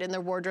t-shirt in their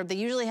wardrobe. They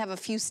usually have a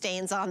few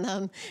stains on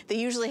them. They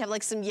usually have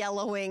like some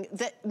yellowing.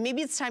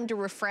 Maybe it's time to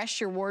refresh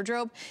your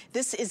wardrobe.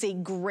 This is a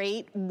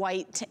great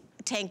white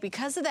tank.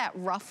 Because of that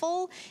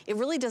ruffle, it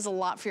really does a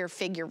lot for your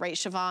figure, right,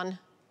 Siobhan?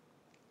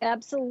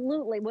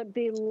 Absolutely. What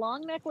the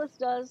long necklace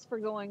does for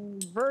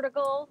going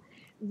vertical,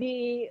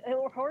 the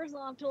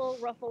horizontal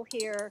ruffle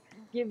here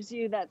gives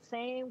you that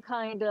same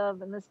kind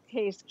of, in this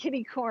case,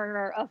 kitty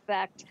corner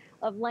effect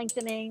of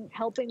lengthening,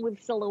 helping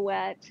with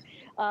silhouette,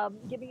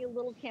 giving you a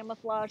little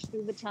camouflage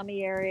through the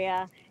tummy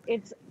area.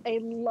 It's a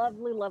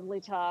lovely,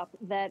 lovely top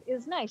that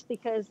is nice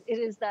because it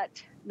is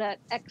that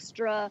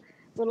extra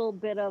little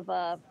bit of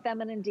a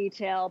feminine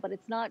detail, but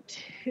it's not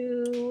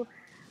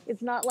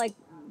like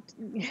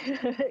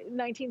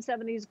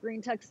 1970s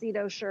green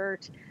tuxedo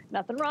shirt.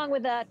 Nothing wrong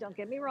with that, don't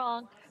get me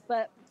wrong.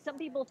 But some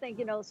people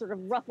think, sort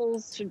of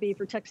ruffles should be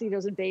for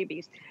tuxedos and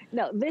babies.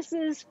 No, this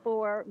is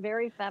for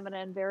very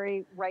feminine,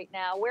 very right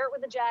now. Wear it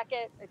with a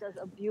jacket. It does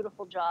a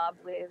beautiful job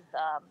with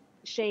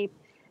shape.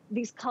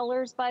 These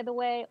colors, by the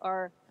way,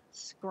 are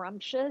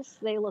scrumptious.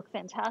 They look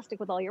fantastic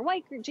with all your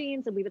white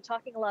jeans. And we've been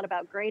talking a lot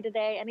about gray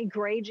today. Any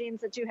gray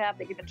jeans that you have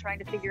that you've been trying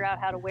to figure out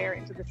how to wear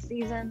into the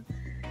season,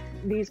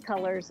 these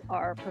colors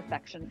are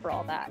perfection for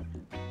all that.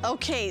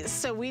 Okay,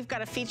 so we've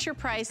got a feature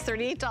price,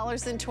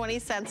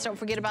 $38.20. Don't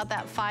forget about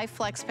that 5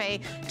 flex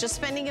pay. Just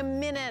spending a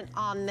minute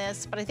on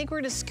this, but I think we're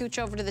gonna scooch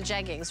over to the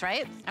jeggings,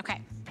 right? Okay.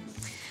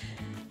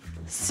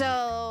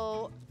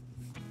 So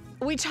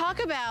we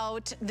talk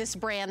about this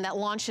brand that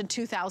launched in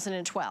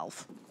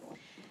 2012.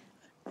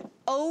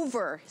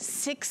 Over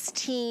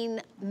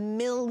 16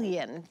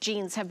 million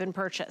jeans have been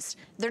purchased.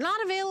 They're not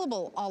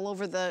available all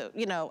over the,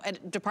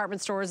 at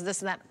department stores,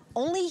 this and that.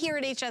 Only here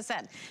at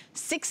HSN.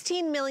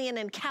 16 million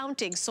and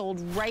counting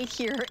sold right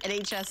here at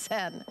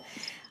HSN.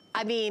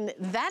 I mean,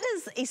 that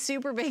is a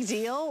super big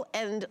deal.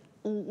 And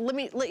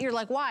you're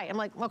like, why? I'm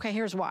like, okay,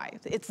 here's why.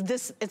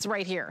 It's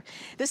right here.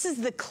 This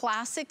is the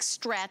classic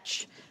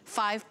stretch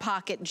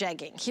 5-pocket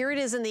jegging. Here it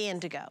is in the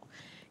indigo.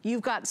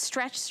 You've got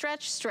stretch,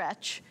 stretch,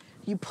 stretch.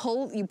 You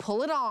pull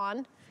it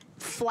on,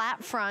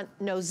 flat front,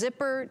 no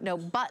zipper, no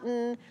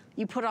button.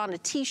 You put on a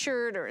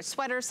t-shirt or a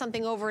sweater or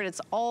something over it.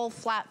 It's all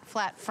flat,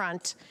 flat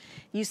front.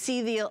 You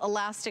see the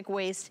elastic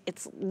waist.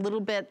 It's a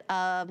little bit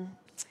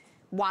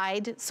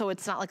wide, so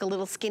it's not like a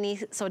little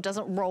skinny, so it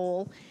doesn't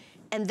roll.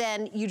 And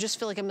then you just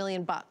feel like $1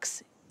 million.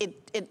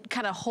 It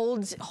kind of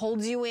holds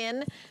you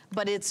in,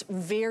 but it's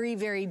very,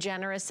 very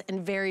generous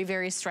and very,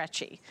 very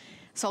stretchy.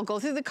 So I'll go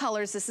through the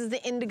colors. This is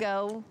the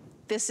indigo.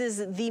 This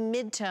is the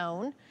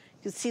mid-tone. You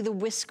can see the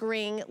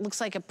whiskering. It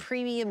looks like a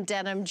premium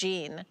denim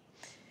jean.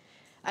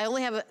 I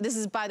only have, this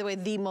is, by the way,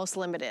 the most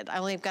limited. I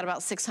only have got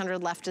about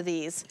 600 left of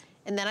these.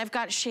 And then I've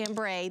got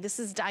chambray. This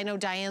is, I know,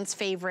 Diane's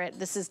favorite.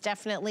 This is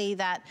definitely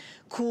that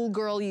cool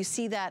girl. You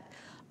see that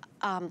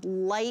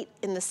light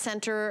in the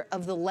center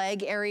of the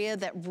leg area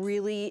that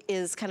really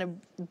is kind of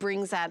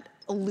brings that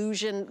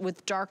illusion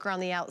with darker on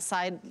the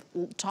outside,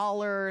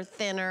 taller,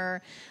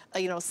 thinner,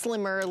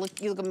 slimmer,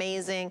 you look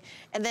amazing.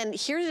 And then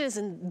here it is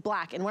in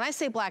black. And when I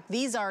say black,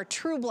 these are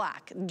true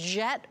black,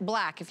 jet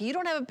black. If you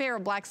don't have a pair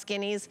of black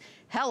skinnies,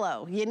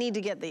 hello, you need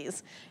to get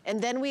these.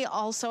 And then we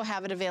also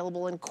have it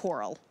available in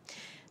coral.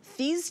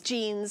 These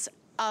jeans,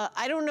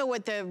 I don't know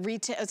what the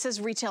retail, it says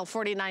retail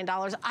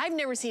 $49. I've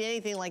never seen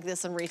anything like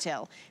this in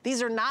retail.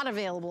 These are not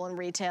available in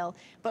retail,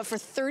 but for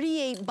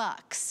 38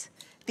 bucks,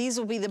 these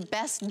will be the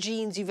best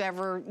jeans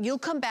you'll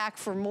come back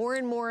for more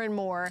and more and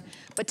more.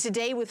 But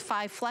today with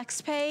 5 flex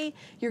pay,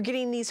 you're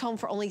getting these home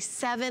for only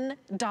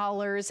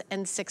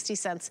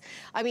 $7.60.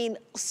 I mean,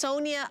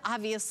 Sonia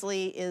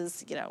obviously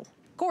is,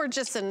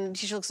 gorgeous and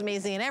she looks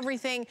amazing and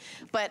everything.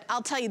 But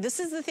I'll tell you, this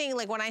is the thing,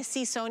 like when I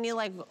see Sonia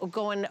like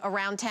going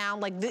around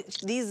town, like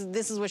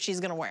this is what she's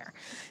gonna wear.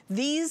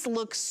 These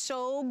look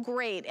so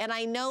great. And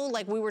I know,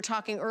 like we were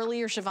talking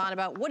earlier, Siobhan,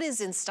 about what is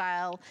in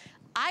style.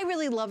 I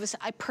really love this.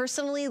 I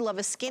personally love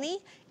a skinny.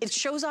 It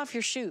shows off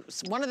your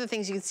shoes. One of the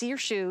things you can see your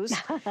shoes.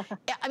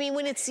 I mean,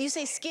 when you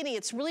say skinny,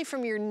 it's really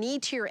from your knee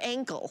to your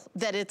ankle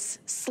that it's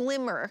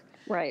slimmer.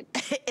 Right.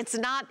 It's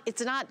not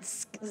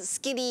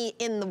skinny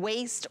in the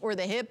waist or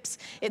the hips.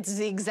 It's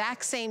the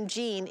exact same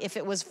jean if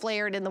it was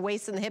flared in the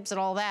waist and the hips and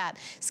all that.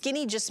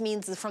 Skinny just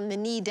means from the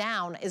knee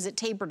down, is it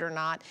tapered or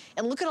not?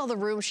 And look at all the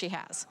room she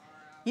has.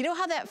 You know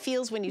how that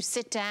feels when you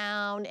sit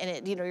down and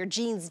it, your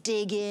jeans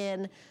dig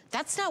in?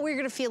 That's not what you're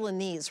gonna feel in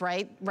these,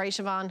 right? Right,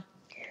 Siobhan?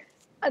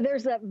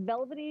 There's that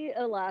velvety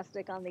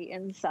elastic on the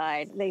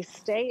inside. They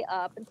stay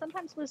up, and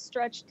sometimes with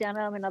stretch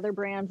denim and other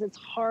brands, it's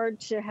hard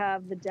to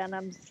have the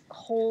denims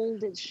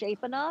hold its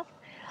shape enough.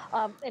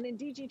 And in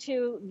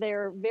DG2,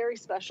 they're very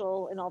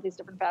special in all these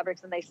different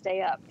fabrics, and they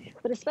stay up.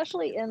 But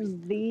especially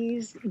in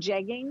these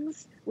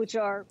jeggings, which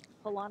are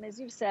full on, as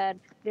you've said,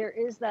 there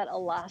is that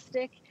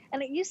elastic.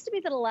 And it used to be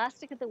that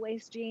elastic at the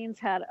waist jeans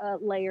had a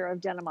layer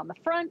of denim on the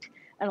front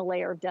and a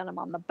layer of denim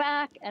on the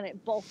back, and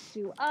it bulks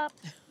you up.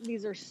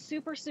 These are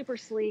super, super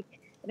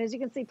sleek. And as you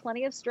can see,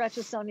 plenty of stretch,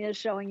 as Sonia is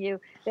showing you.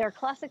 They're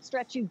classic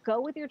stretch. You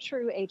go with your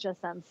true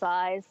HSN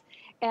size.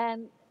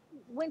 And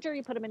winter,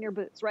 you put them in your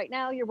boots. Right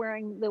now, you're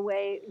wearing the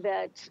way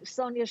that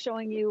Sonia's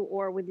showing you,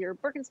 or with your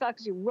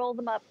Birkenstocks, you roll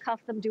them up,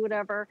 cuff them, do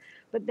whatever.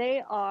 But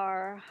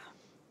they're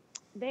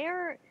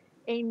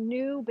a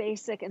new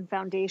basic and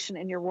foundation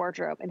in your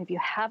wardrobe. And if you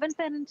haven't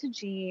been into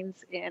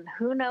jeans in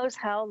who knows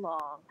how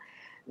long,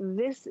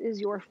 this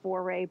is your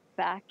foray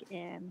back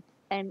in,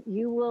 and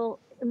you will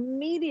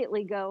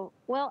immediately go,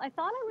 well, I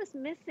thought I was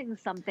missing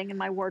something in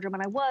my wardrobe,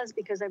 and I was,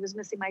 because I was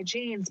missing my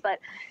jeans. But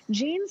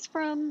jeans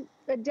from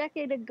a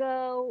decade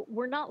ago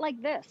were not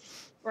like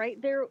this, right?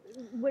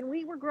 When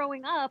we were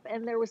growing up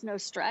and there was no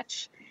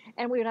stretch,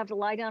 and we would have to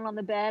lie down on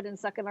the bed and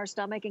suck in our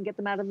stomach and get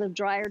them out of the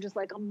dryer just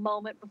like a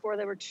moment before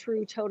they were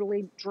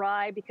totally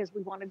dry, because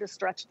we wanted to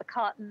stretch the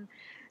cotton.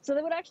 So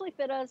they would actually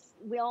fit us.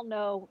 We all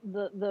know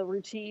the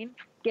routine.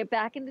 Get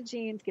back into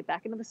jeans, get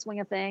back into the swing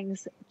of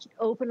things,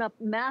 open up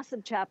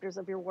massive chapters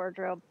of your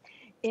wardrobe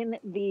in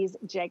these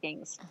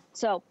jeggings.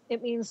 So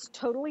it means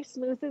totally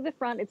smooth through the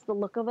front. It's the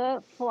look of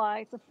a fly.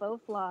 It's a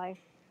faux fly.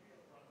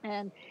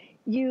 And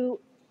you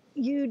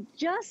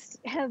just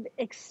have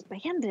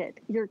expanded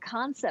your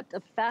concept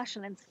of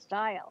fashion and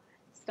style.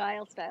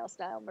 Style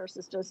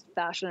versus just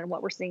fashion and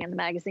what we're seeing in the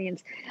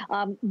magazines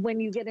when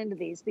you get into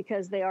these,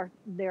 because they are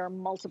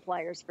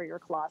multipliers for your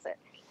closet.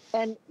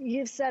 And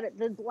you've said it,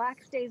 the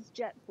black stays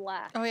jet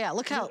black. Oh yeah,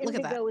 look at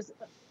that.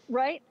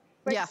 Right?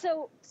 Yeah.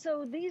 So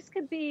these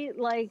could be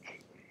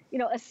like,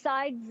 a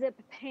side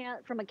zip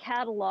pant from a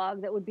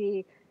catalog that would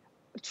be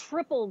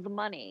triple the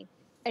money,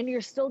 and you're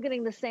still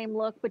getting the same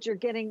look, but you're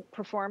getting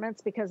performance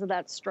because of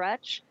that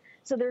stretch.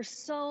 So there's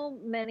so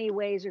many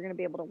ways you're going to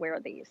be able to wear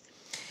these.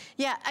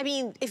 Yeah, I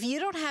mean, if you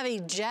don't have a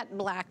jet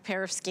black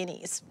pair of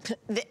skinnies,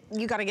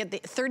 you got to get the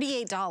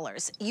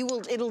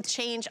 $38. It'll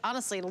change,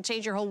 honestly, it'll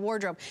change your whole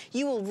wardrobe.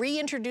 You will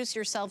reintroduce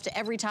yourself to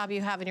every top you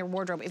have in your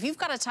wardrobe. If you've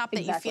got a top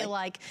that you feel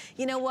like,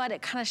 you know what,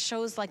 it kind of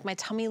shows like my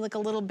tummy look a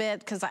little bit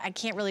because I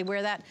can't really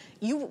wear that.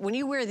 When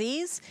you wear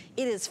these,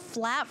 it is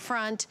flat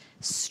front,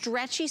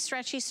 stretchy,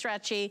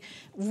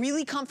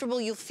 really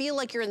comfortable. You'll feel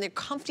like you're in the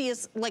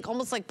comfiest, like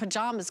almost like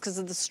pajamas because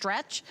of the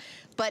stretch.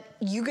 But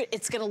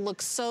it's gonna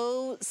look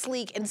so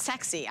sleek and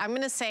sexy. I'm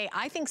gonna say,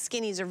 I think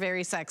skinnies are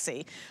very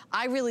sexy.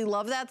 I really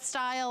love that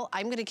style.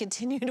 I'm gonna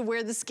continue to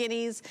wear the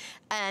skinnies,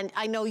 and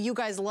I know you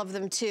guys love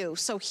them too.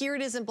 So here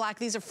it is in black.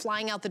 These are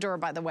flying out the door,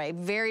 by the way,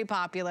 very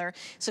popular.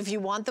 So if you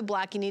want the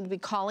black, you need to be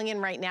calling in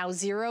right now.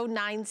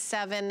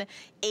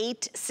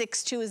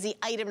 097862 is the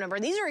item number.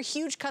 These are a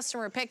huge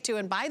customer pick too,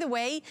 and by the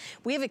way,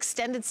 we have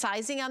extended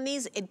sizing on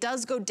these. It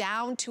does go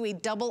down to a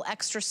double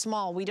extra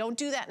small. We don't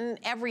do that in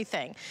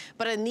everything,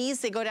 but in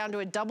these, they go down to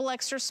a double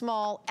extra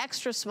small,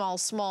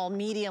 small,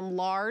 medium,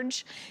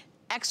 large,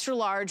 extra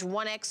large,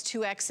 1X,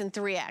 2X, and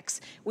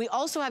 3X. We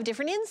also have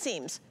different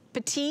inseams,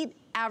 petite,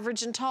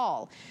 average, and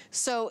tall.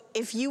 So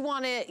if you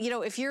want to,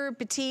 if you're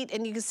petite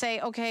and you can say,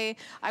 okay,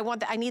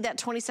 I need that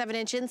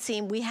 27-inch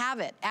inseam, we have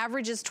it.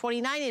 Average is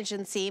 29-inch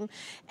inseam,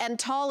 and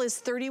tall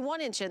is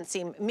 31-inch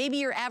inseam. Maybe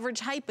your average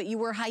height, but you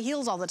wear high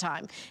heels all the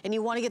time, and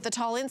you want to get the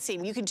tall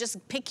inseam. You can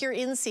just pick your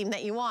inseam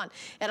that you want.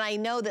 And I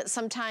know that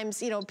sometimes,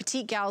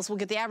 petite gals will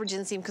get the average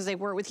inseam because they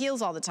wear it with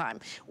heels all the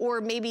time.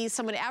 Or maybe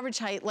someone average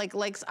height, like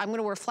I'm going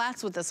to wear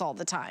flats with this all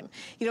the time.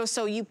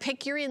 So you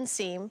pick your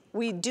inseam.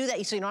 We do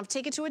that, so you don't have to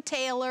take it to a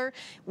tailor.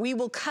 We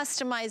will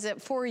customize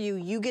it for you.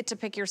 You get to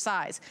pick your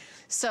size.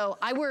 So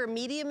I wear a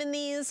medium in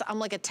these. I'm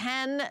like a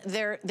 10.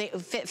 They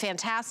fit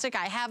fantastic.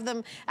 I have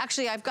them,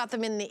 actually I've got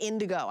them in the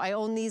indigo. I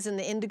own these in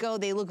the indigo.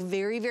 They look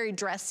very, very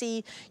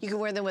dressy. You can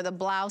wear them with a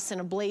blouse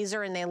and a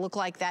blazer and they look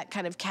like that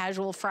kind of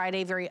casual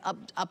Friday, very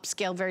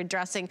upscale, very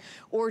dressing,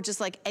 or just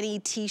like any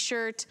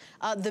t-shirt.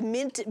 The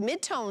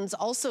mid-tone's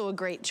also a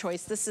great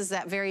choice. This is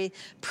that very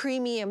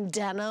premium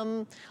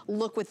denim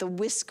look with the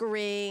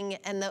whiskering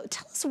and the,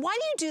 tell us, why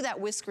do you do that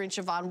whiskering,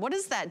 Siobhan? What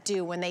does that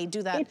do when they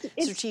do that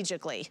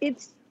strategically?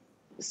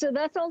 So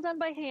that's all done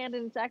by hand,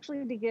 and it's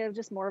actually to give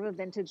just more of a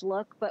vintage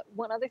look. But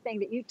one other thing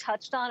that you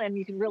touched on, and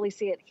you can really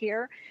see it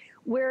here,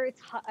 where it's,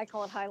 I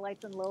call it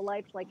highlights and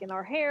lowlights, like in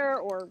our hair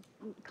or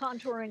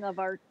contouring of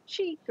our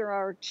cheek or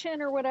our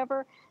chin or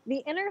whatever,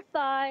 the inner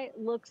thigh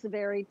looks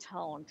very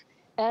toned,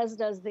 as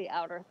does the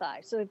outer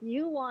thigh. So if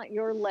you want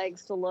your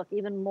legs to look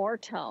even more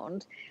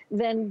toned,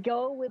 then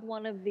go with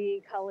one of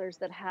the colors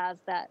that has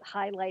that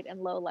highlight and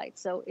lowlight.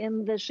 So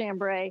in the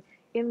chambray,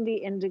 in the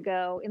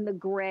indigo, in the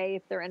gray,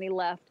 if there are any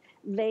left,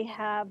 they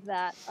have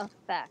that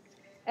effect.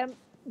 And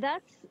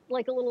that's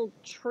like a little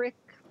trick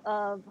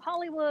of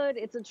Hollywood.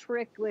 It's a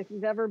trick if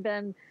you've ever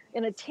been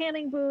in a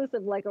tanning booth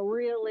of like a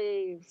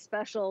really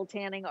special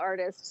tanning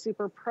artist,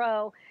 super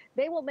pro.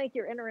 They will make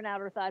your inner and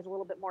outer thighs a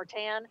little bit more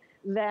tan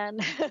than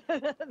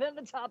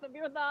the top of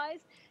your thighs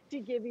to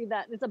give you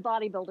that. It's a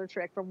bodybuilder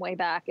trick from way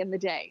back in the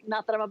day.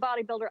 Not that I'm a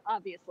bodybuilder,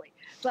 obviously,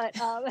 but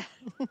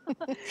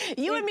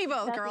you and me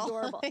both, that's girl.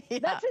 Adorable. Yeah.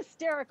 That's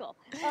hysterical.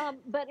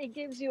 But it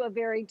gives you a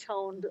very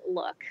toned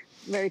look.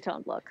 Very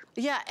toned look.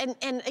 Yeah,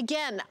 and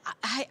again,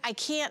 I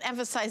can't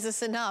emphasize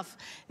this enough.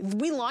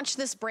 We launched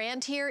this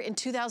brand here in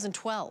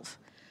 2012.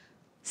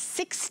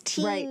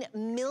 16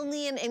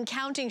 million and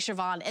counting,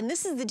 Siobhan. And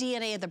this is the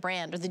DNA of the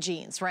brand, or the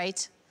jeans,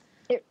 right?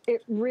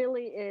 It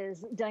really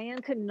is.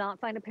 Diane could not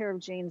find a pair of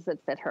jeans that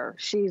fit her.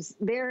 She's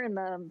there in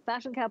the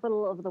fashion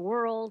capital of the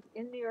world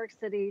in New York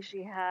City.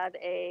 She had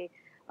an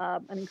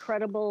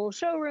incredible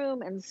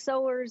showroom and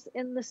sewers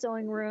in the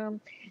sewing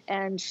room.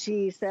 And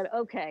she said,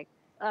 okay,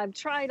 I've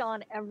tried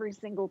on every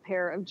single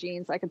pair of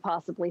jeans I could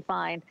possibly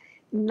find.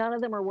 None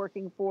of them are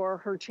working for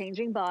her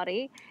changing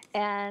body.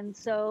 And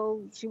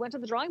so she went to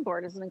the drawing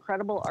board as an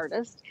incredible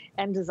artist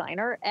and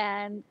designer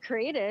and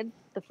created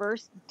the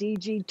first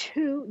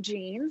DG2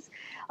 jeans.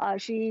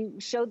 She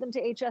showed them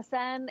to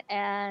HSN,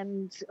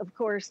 and of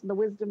course, the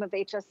wisdom of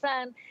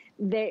HSN,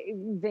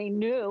 they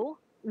knew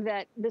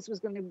that this was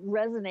going to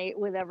resonate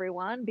with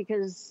everyone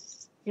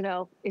because, you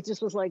know, it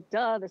just was like,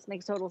 duh, this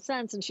makes total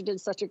sense. And she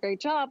did such a great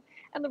job.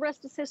 And the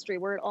rest is history.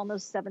 We're at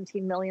almost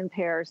 17 million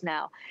pairs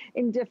now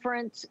in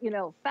different, you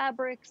know,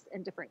 fabrics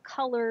and different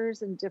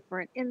colors and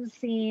different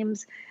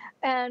inseams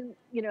and,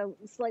 you know,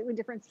 slightly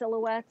different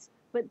silhouettes.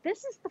 But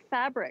this is the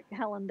fabric,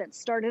 Helen, that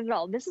started it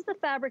all. This is the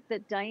fabric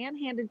that Diane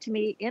handed to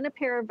me in a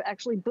pair of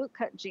actually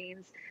bootcut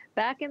jeans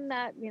back in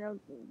that, you know,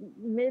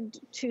 mid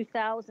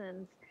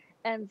 2000s.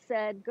 And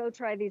said, go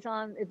try these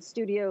on in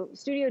Studio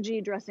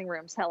G dressing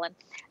rooms, Helen.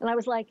 And I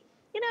was like,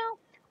 you know,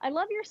 I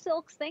love your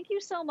silks. Thank you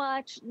so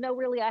much. No,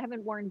 really, I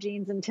haven't worn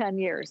jeans in 10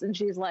 years. And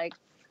she's like,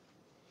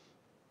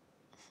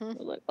 I was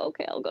like,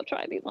 okay, I'll go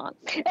try these on.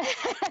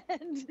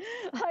 And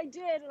I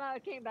did. And I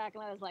came back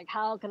and I was like,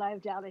 how could I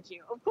have doubted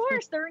you? Of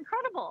course, they're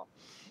incredible.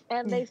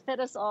 And they fit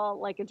us all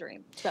like a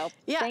dream. So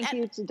yeah, thank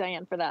you to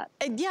Diane for that.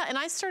 Yeah, and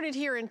I started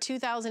here in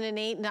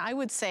 2008, and I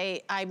would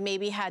say I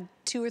maybe had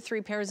 2 or 3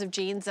 pairs of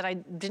jeans that I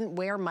didn't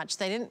wear much.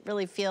 They didn't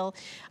really feel,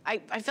 I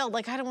felt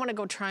like I don't want to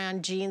go try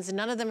on jeans, and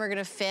none of them are going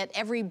to fit.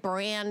 Every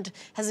brand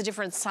has a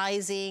different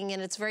sizing,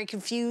 and it's very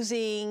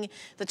confusing.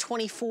 The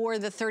 24,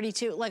 the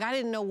 32, like I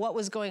didn't know what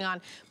was going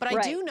on. But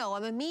I do know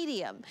I'm a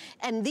medium.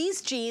 And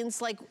these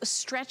jeans like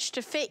stretch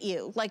to fit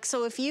you. Like,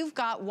 so if you've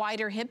got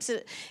wider hips,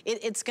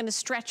 it's going to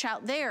stretch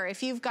out there.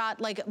 If you've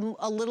got like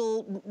a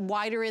little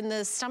wider in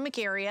the stomach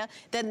area,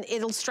 then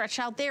it'll stretch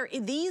out there.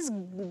 These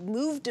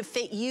move to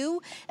fit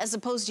you as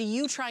opposed to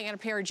you trying on a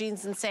pair of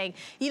jeans and saying,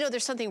 you know,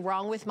 there's something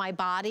wrong with my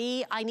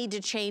body. I need to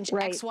change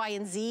X, Y,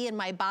 and Z in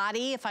my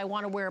body if I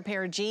want to wear a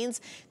pair of jeans.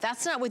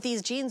 That's not what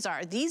these jeans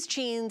are. These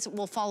jeans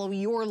will follow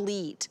your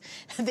lead.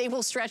 They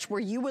will stretch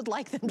where you would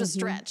like them to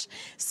stretch.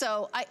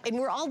 So, and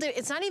we're all,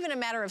 it's not even a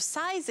matter of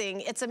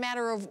sizing. It's a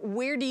matter of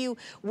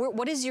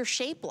what is your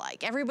shape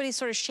like? Everybody's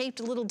sort of shaped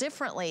a little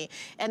differently.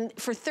 And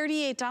for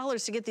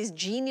 $38 to get these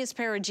genius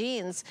pair of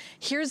jeans,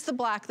 here's the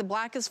black. The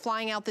black is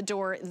flying out the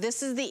door.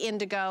 This is the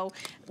indigo,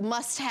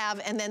 must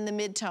have, and then the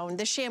mid-tone.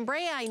 The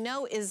chambray I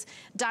know is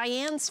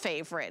Diane's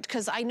favorite,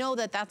 because I know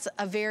that that's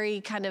a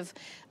very kind of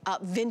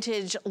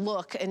vintage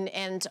look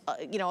and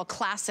you know, a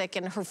classic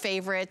and her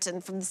favorite,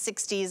 and from the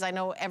 60s. I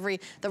know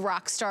the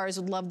rock stars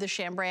would love the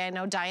chambray. I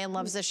know Diane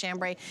loves the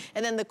chambray.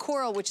 And then the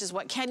coral, which is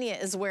what Kenya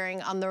is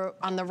wearing on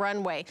the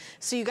runway.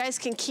 So you guys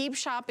can keep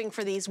shopping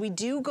for these. We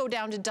do go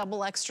down to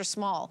double extra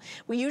small.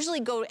 We usually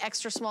go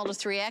extra small to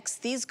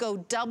 3X. These go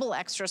double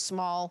extra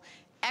small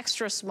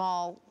extra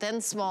small,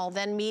 then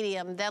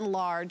medium, then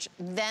large,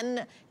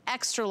 then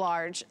extra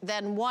large,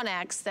 then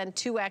 1X, then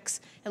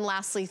 2X, and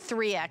lastly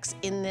 3X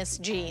in this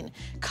jean.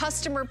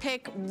 Customer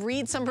pick,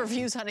 read some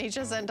reviews on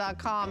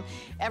hsn.com.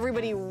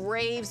 Everybody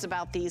raves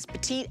about these.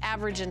 Petite,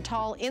 average, and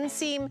tall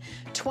inseam,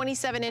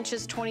 27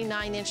 inches,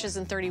 29 inches,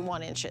 and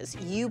 31 inches.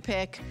 You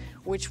pick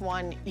which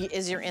one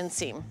is your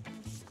inseam.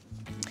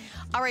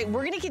 All right,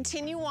 we're gonna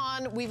continue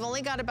on. We've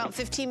only got about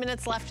 15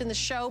 minutes left in the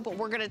show, but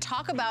we're gonna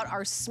talk about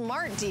our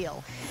smart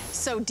deal.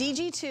 So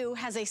DG2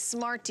 has a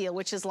smart deal,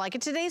 which is like a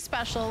today's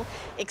special,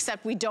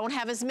 except we don't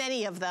have as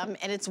many of them,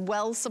 and it's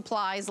while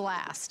supplies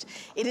last.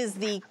 It is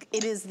the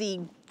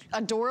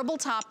adorable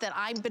top that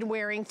I've been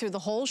wearing through the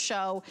whole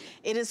show.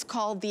 It is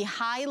called the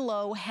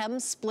high-low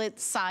hem split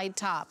side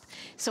top.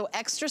 So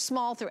extra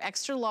small through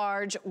extra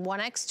large,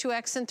 1X,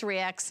 2X, and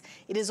 3X.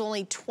 It is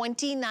only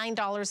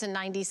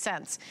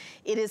 $29.90.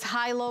 It is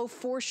high-low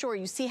for sure.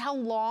 You see how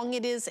long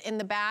it is in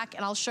the back,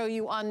 and I'll show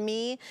you on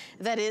me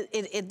that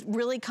it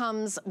really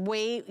comes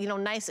way, you know,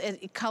 nice.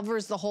 It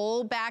covers the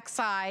whole back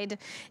side,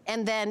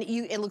 and then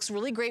it looks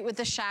really great with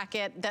the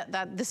shacket.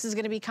 This is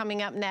gonna be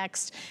coming up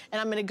next, and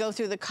I'm gonna go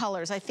through the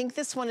colors. I think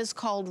this one is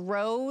called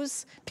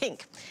Rose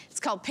Pink.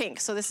 It's called Pink.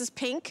 So this is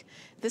pink.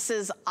 This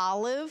is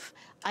olive.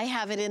 I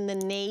have it in the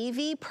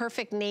navy,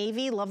 perfect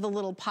navy. Love the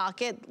little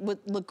pocket. Would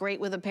look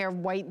great with a pair of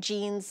white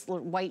jeans,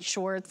 white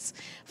shorts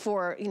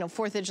for, you know,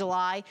 4th of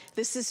July.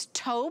 This is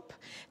taupe.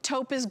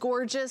 Taupe is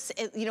gorgeous.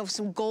 You know,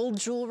 some gold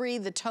jewelry,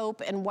 the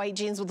taupe and white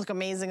jeans would look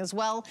amazing as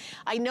well.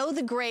 I know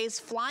the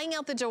gray's flying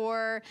out the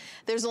door.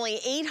 There's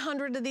only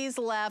 800 of these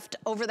left.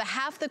 Over the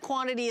half the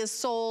quantity is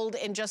sold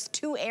in just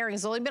 2 airings.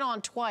 It's only been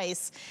on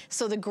twice.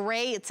 So the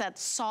gray, it's that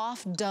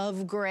soft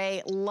dove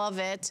gray. Love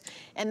it.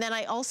 And then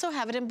I also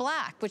have it in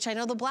black, which I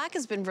know the black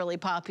has been really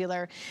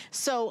popular.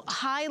 So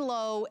high,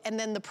 low, and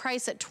then the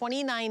price at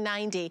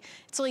 $29.90.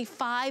 It's only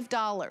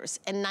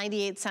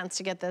 $5.98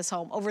 to get this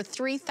home. Over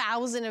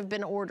 3,000 have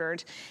been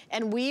ordered.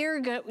 And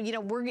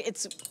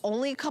it's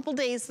only a couple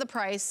days, the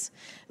price.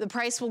 The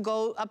price will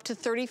go up to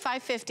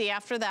 $35.50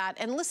 after that.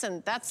 And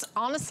listen, that's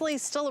honestly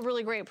still a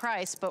really great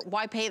price, but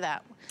why pay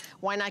that?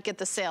 Why not get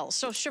the sales?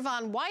 So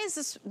Siobhan, why has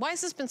this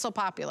been so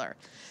popular?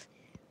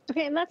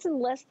 Okay, and that's in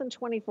less than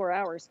 24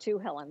 hours too,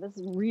 Helen. This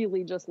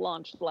really just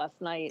launched last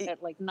night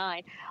at like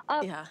 9.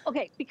 Yeah.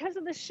 Okay, because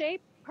of the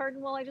shape,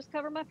 pardon while I just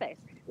cover my face.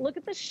 Look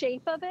at the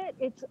shape of it.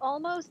 It's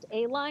almost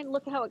A-line.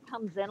 Look at how it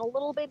comes in a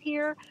little bit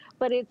here,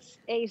 but it's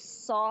a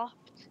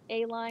soft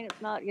A-line.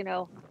 It's not, you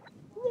know,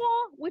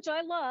 which I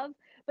love,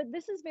 but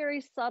this is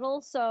very subtle.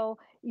 So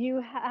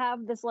you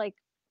have this like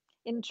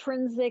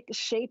intrinsic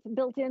shape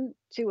built in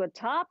to a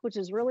top, which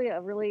is really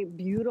a really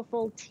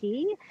beautiful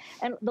tee.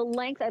 And the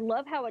length, I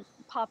love how it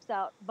pops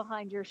out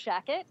behind your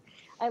shacket.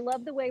 I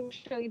love the way we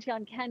show you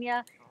on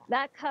Kenya.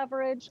 That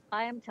coverage,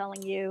 I am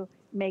telling you,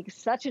 makes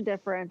such a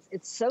difference.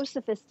 It's so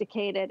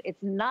sophisticated.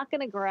 It's not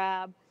going to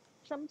grab.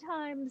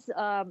 Sometimes,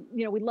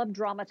 you know, we love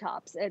drama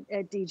tops at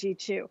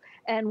DG2,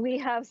 and we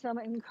have some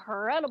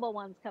incredible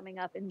ones coming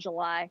up in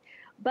July,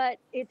 but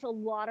it's a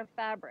lot of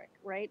fabric,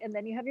 right? And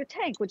then you have your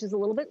tank, which is a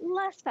little bit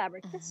less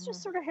fabric. This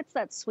just sort of hits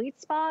that sweet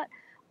spot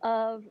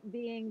of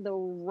being the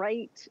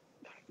right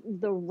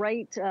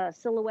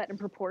silhouette and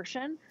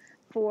proportion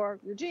for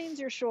your jeans,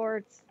 your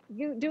shorts,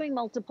 you doing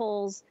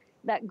multiples.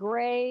 That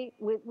gray,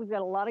 we've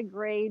got a lot of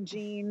gray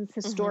jeans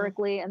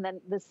historically, and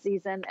then this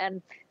season, and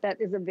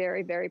that is a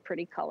very, very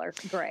pretty color,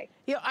 gray.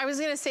 You know, I was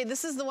gonna say,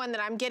 this is the one that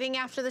I'm getting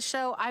after the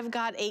show. I've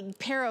got a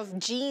pair of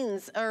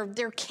jeans, or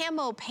they're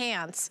camo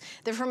pants.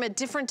 They're from a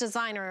different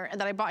designer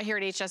that I bought here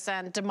at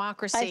HSN,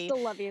 Democracy. I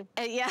still love you.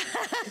 Yeah,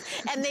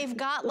 and they've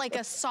got like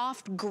a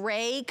soft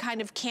gray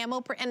kind of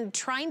camo, and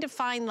trying to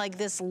find like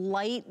this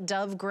light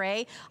dove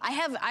gray. I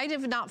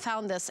have not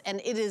found this, and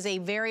it is a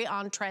very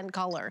on-trend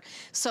color.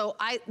 So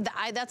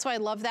that's why I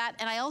love that.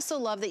 And I also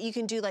love that you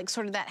can do like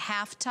sort of that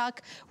half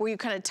tuck where you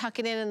kind of tuck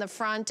it in the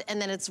front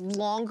and then it's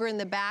longer in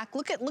the back.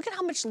 Look at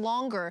how much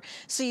longer.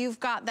 So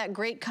you've got that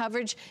great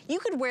coverage. You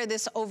could wear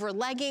this over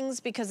leggings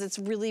because it's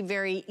really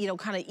very, you know,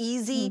 kind of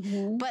easy.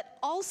 But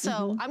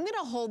also, I'm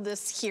gonna hold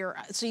this here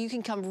so you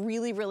can come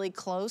really, really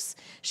close,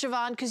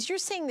 Siobhan, because you're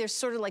saying there's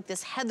sort of like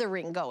this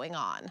heathering going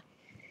on.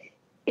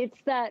 It's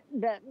that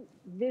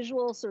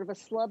visual sort of a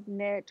slub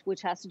knit,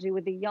 which has to do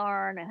with the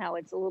yarn and how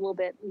it's a little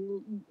bit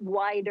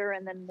wider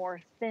and then more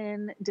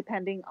thin,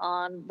 depending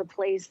on the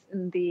place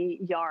in the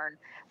yarn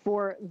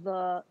for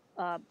the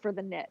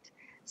knit.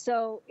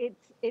 So if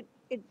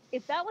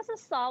that was a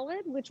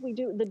solid, which we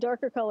do, the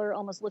darker color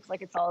almost looks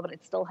like it's solid, but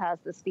it still has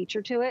this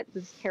feature to it,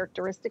 this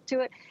characteristic to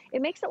it.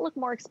 It makes it look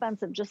more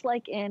expensive, just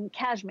like in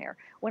cashmere.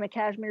 When a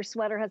cashmere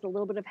sweater has a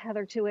little bit of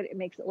heather to it, it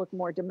makes it look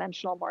more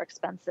dimensional, more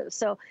expensive.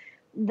 So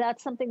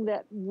that's something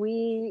that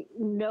we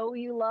know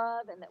you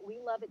love and that we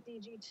love at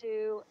DG2.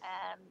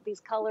 And these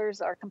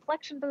colors are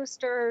complexion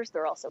boosters.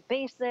 They're also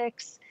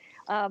basics.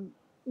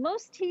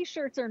 Most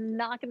t-shirts are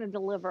not going to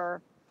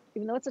deliver,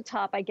 even though it's a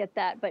top, I get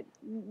that. But,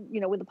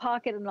 you know, with the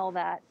pocket and all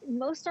that,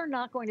 most are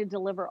not going to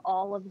deliver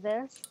all of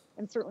this,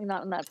 and certainly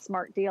not in that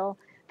smart deal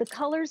The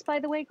colors, by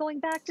the way, going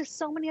back to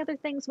so many other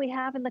things we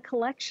have in the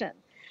collection.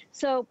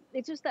 So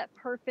it's just that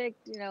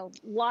perfect, you know,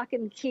 lock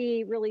and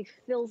key, really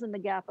fills in the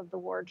gap of the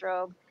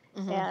wardrobe.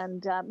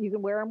 And you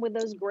can wear them with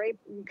those great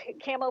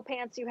camo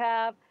pants you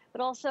have. But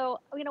also,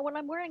 you know, when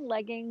I'm wearing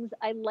leggings,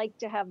 I like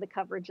to have the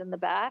coverage in the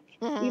back,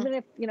 even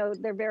if, you know,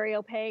 they're very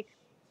opaque.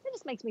 It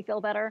just makes me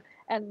feel better.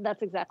 And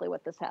that's exactly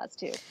what this has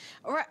too.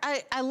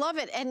 I love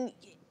it. And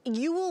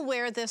you will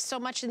wear this so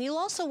much, and you'll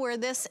also wear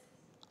this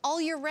all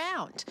year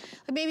round.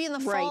 Like maybe in the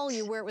fall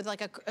you wear it with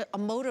like a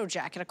moto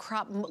jacket, a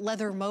crop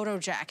leather moto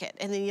jacket,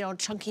 and then, you know,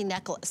 chunky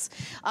necklace.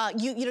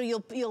 You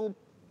know, you'll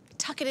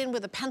tuck it in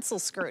with a pencil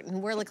skirt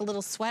and wear like a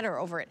little sweater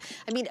over it.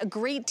 I mean, a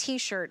great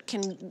t-shirt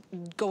can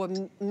go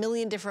a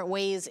million different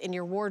ways in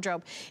your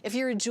wardrobe. If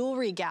you're a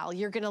jewelry gal,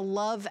 you're gonna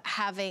love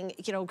having,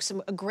 you know,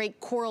 a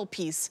great coral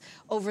piece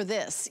over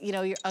this, you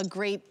know, a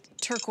great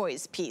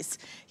turquoise piece.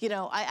 You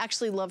know, I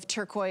actually love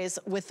turquoise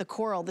with the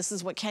coral. This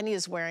is what Kenya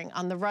is wearing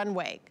on the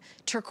runway.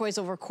 Turquoise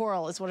over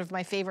coral is one of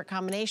my favorite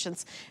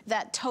combinations.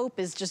 That taupe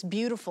is just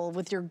beautiful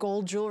with your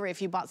gold jewelry.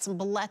 If you bought some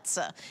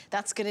Bellezza,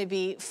 that's gonna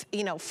be,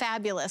 you know,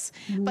 fabulous.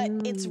 But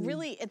it's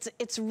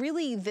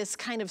really this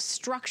kind of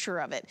structure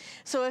of it.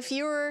 So if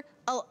you're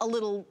a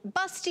little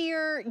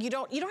bustier, you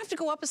don't have to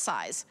go up a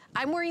size.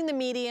 I'm wearing the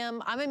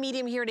medium. I'm a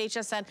medium here at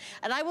HSN,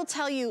 and I will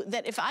tell you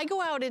that if I go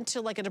out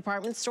into like a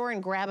department store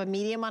and grab a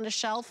medium on a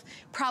shelf,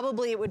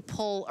 probably it would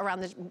pull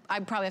around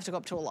I'd probably have to go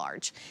up to a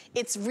large.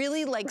 It's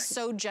really like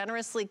so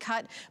generously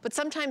cut, but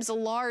sometimes a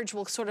large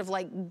will sort of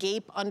like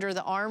gape under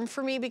the arm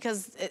for me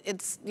because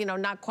it's, you know,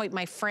 not quite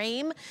my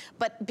frame.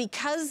 But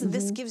because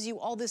this gives you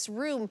all this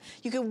room,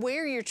 you can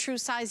wear your true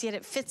size, yet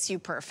it fits you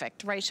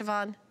perfect, right,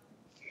 Siobhan?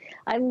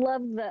 I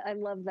love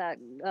that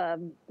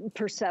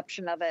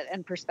perception of it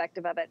and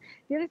perspective of it.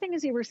 The other thing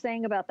is you were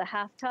saying about the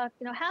half tuck.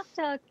 You know, half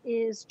tuck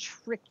is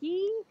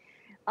tricky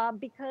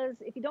because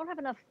if you don't have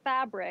enough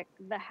fabric,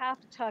 the half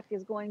tuck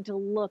is going to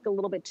look a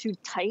little bit too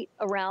tight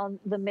around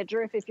the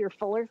midriff if you're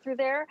fuller through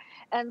there.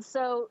 And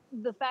so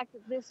the fact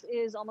that this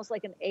is almost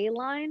like an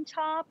A-line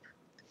top,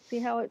 see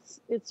how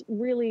it's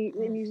really,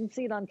 and you can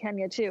see it on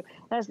Kenya too,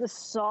 it has this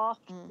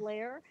soft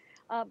flare.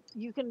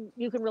 You can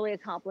really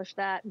accomplish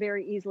that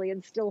very easily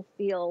and still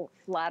feel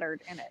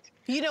flattered in it.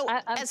 You know,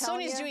 as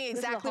Sonia's doing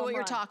exactly what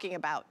you're talking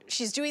about.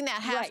 She's doing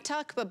that half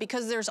tuck, but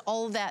because there's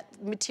all of that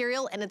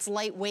material and it's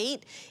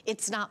lightweight,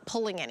 it's not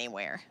pulling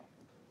anywhere.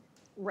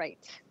 Right,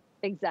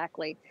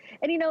 exactly.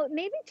 And you know,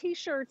 navy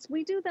t-shirts,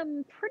 we do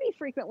them pretty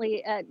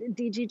frequently at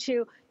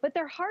DG2, but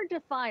they're hard to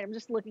find. I'm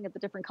just looking at the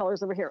different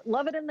colors over here.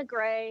 Love it in the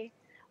gray.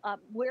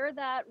 Wear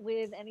that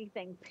with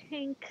anything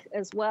pink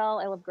as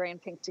well. I love gray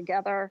and pink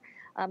together.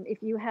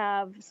 If you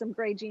have some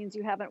gray jeans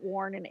you haven't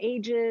worn in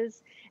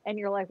ages and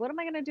you're like, what am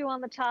I going to do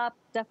on the top?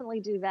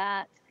 Definitely do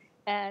that.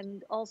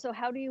 And also,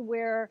 how do you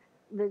wear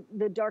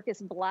the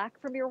darkest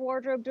black from your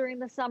wardrobe during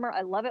the summer?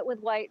 I love it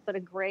with white, but a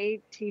gray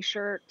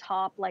t-shirt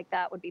top like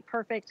that would be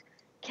perfect.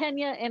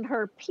 Kenya in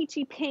her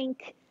peachy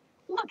pink,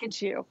 look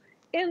at you,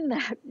 in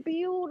that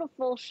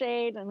beautiful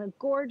shade and a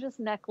gorgeous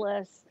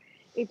necklace.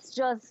 It's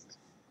just,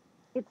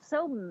 it's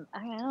so,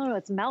 I don't know,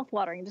 it's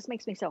mouthwatering. It just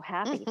makes me so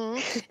happy.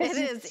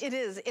 It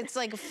is. It's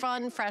like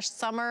fun, fresh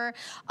summer.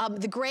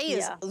 The gray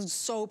is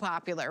so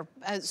popular,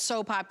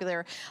 so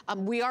popular.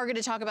 We are going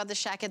to talk about the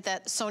jacket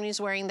that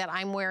Sonia's wearing that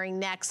I'm wearing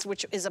next,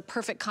 which is a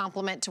perfect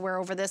complement to wear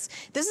over this.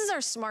 This is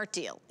our smart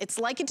deal. It's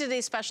like a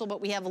today's special,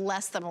 but we have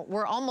less than,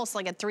 we're almost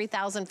like at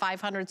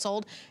 3,500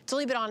 sold. It's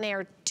only been on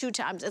air 2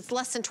 times. It's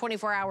less than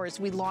 24 hours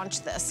we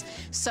launched this.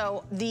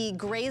 So the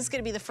gray is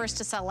going to be the first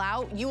to sell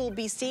out. You will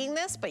be seeing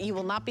this, but you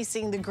will not be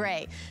seeing the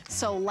gray.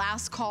 So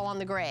last call on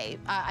the gray.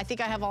 I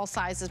think I have all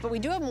sizes, but we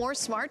do have more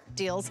smart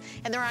deals,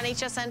 and they're on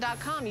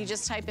hsn.com. You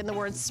just type in the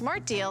word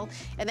smart deal,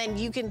 and then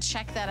you can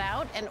check that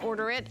out and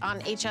order it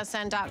on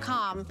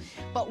hsn.com.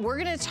 But we're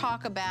going to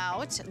talk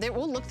about,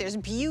 well, look, there's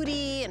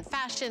beauty and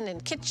fashion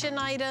and kitchen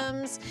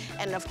items,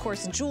 and of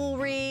course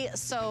jewelry.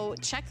 So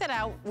check that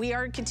out. We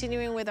are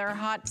continuing with our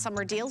hot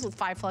summer deals with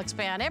 5 flex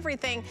pay on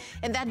everything,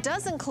 and that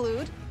does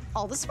include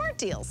all the smart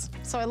deals.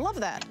 So I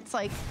love that. It's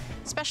like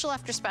special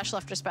after special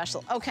after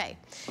special. Okay,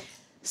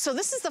 so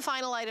this is the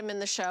final item in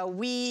the show.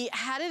 We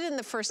had it in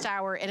the first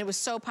hour and it was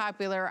so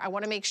popular. I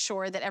wanna make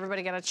sure that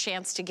everybody got a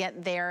chance to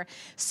get their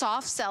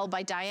Soft Sell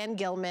by Diane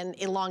Gilman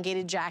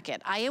elongated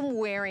jacket. I am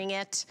wearing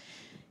it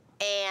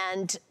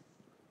and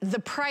the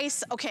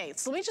price, okay,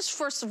 so let me just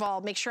first of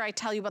all make sure I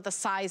tell you about the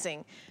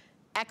sizing.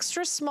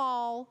 Extra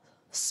small,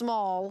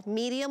 small,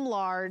 medium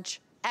large,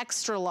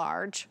 extra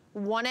large,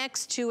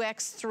 1X,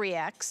 2X,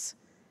 3X,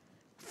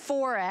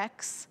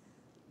 4X,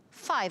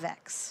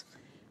 5X.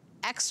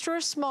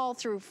 Extra small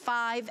through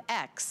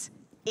 5X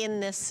in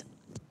this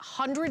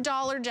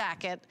 $100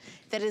 jacket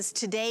that is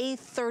today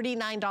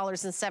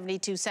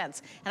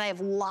 $39.72. And I have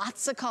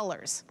lots of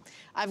colors.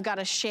 I've got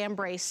a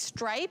chambray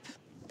stripe.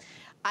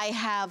 I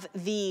have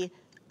the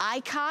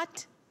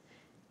Icot.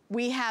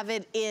 We have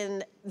it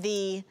in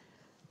the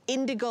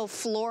indigo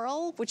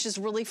floral, which is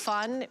really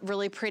fun,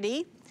 really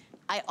pretty.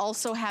 I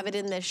also have it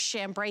in the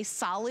chambray,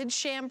 solid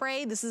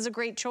chambray. This is a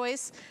great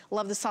choice.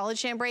 Love the solid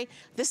chambray.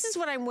 This is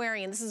what I'm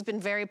wearing, and this has been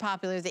very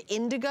popular. The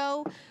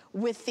indigo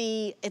with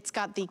it's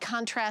got the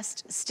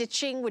contrast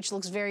stitching, which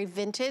looks very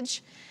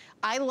vintage.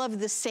 I love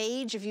the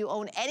sage. If you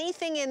own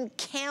anything in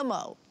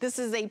camo, this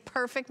is a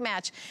perfect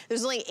match.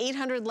 There's only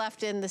 800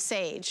 left in the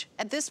sage.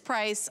 At this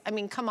price, I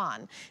mean, come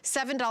on.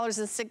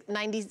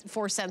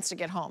 $7.94 to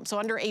get home. So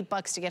under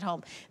 $8 to get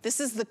home. This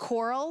is the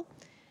coral.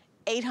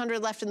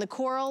 800 left in the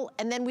coral.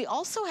 And then we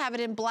also have it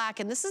in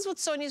black. And this is what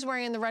Sonia's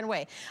wearing in the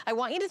runway. I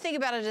want you to think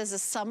about it as a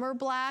summer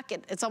black.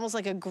 It's almost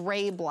like a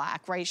gray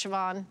black, right,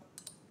 Siobhan?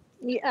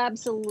 Yeah,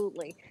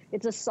 absolutely.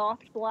 It's a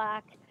soft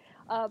black.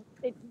 I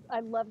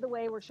love the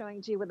way we're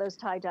showing to you with those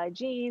tie-dye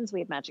jeans. We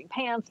have matching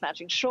pants,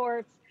 matching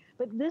shorts.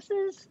 But this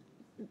is,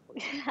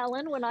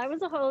 Helen, when I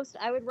was a host,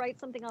 I would write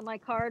something on my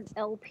card,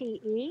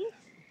 LPE,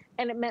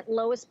 and it meant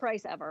lowest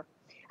price ever.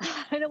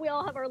 I know we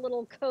all have our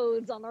little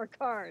codes on our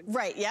cards.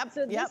 Right, yep.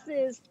 So this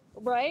is,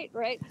 right?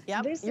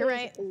 Yep, this you're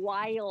is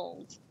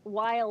right.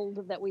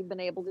 wild that we've been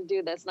able to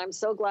do this. And I'm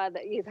so glad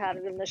that you've had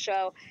it in the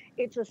show.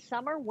 It's a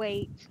summer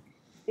weight.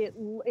 It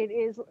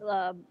is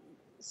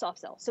soft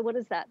sell. So what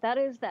is that? That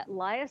is that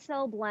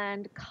lyocell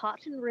blend,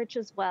 cotton rich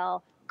as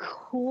well,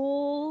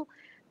 cool,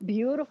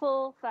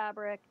 beautiful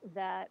fabric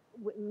that,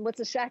 what's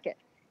a shacket?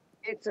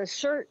 It's a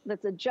shirt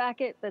that's a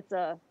jacket, that's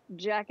a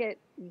jacket.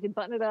 You can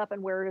button it up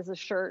and wear it as a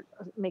shirt,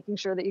 making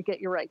sure that you get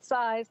your right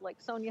size, like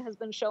Sonia has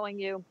been showing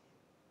you.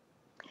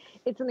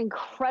 It's an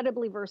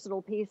incredibly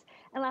versatile piece.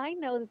 And I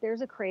know that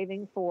there's a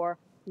craving for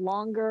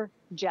longer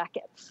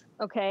jackets,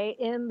 okay,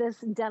 in this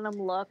denim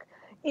look.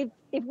 If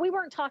we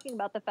weren't talking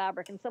about the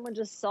fabric and someone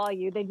just saw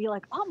you, they'd be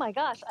like, oh my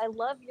gosh, I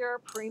love your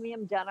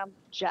premium denim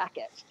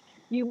jacket.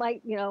 You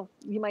might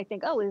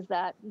think, oh, is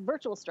that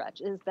virtual stretch?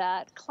 Is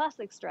that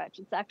classic stretch?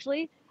 It's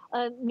actually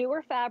a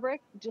newer fabric.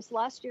 Just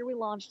last year we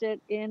launched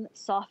it in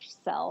soft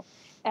cell.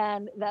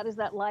 And that is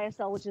that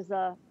lyocell, which is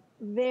a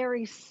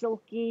very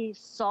silky,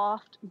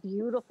 soft,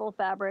 beautiful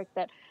fabric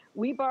that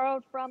we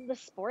borrowed from the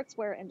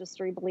sportswear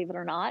industry, believe it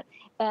or not,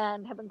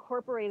 and have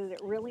incorporated it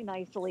really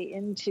nicely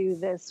into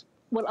this,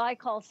 what I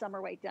call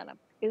summer weight denim.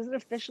 Is it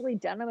officially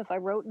denim? If I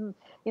wrote and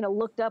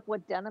looked up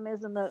what denim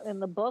is in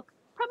the book,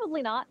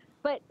 probably not.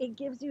 But it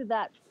gives you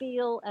that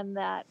feel and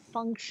that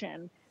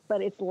function,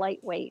 but it's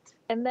lightweight.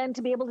 And then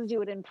to be able to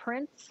do it in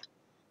prints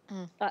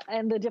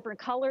and the different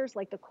colors,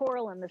 like the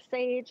coral and the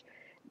sage,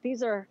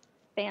 these are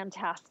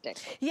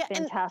fantastic. Yeah,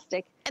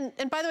 fantastic. And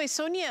by the way,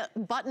 Sonia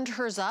buttoned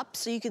hers up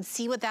so you can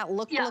see what that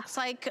look looks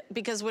like,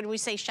 because when we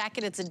say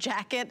shacket, it's a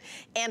jacket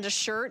and a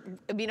shirt.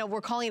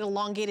 We're calling it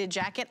elongated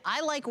jacket. I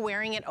like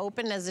wearing it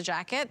open as a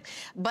jacket,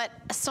 but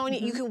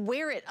Sonia, you can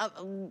wear it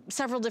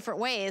several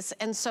different ways.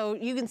 And so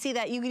you can see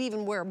that you could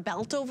even wear a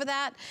belt over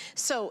that.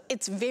 So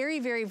it's very,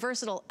 very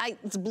versatile.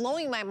 It's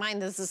blowing my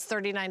mind this is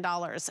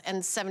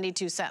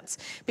 $39.72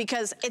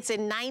 because it's a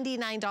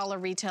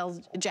 $99 retail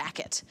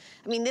jacket.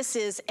 I mean, this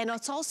is, and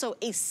it's also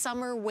a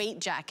summer weight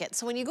jacket.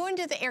 So when you go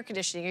into the air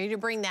conditioning, you're gonna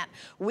bring that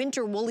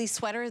winter woolly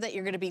sweater that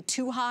you're gonna be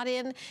too hot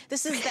in.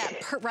 This is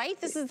that, right?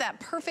 This is that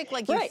perfect,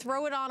 like you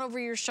throw it on over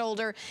your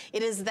shoulder.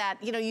 It is that,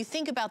 you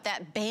think about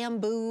that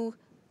bamboo.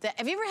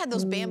 Have you ever had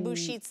those bamboo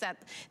sheets that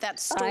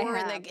store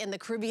in the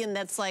Caribbean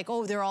that's like,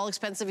 oh, they're all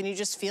expensive and you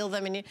just feel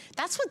them, and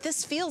that's what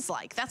this feels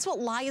like. That's what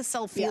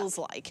lyocell feels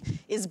like,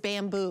 is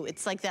bamboo.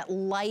 It's like that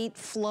light,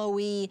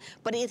 flowy,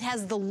 but it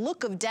has the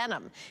look of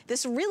denim.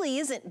 This really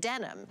isn't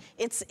denim.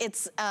 It's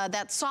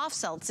that soft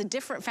cell. It's a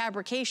different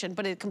fabrication,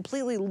 but it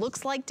completely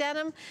looks like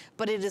denim,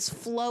 but it is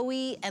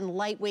flowy and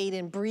lightweight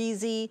and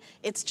breezy.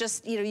 It's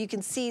just, you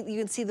can see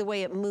the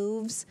way it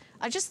moves.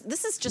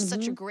 This is just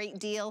such a great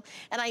deal.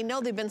 And I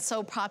know they've been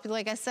so popular,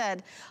 like I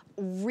said,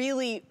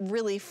 really,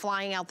 really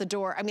flying out the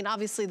door. I mean,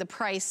 obviously the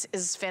price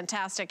is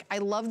fantastic. I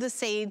love the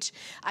sage.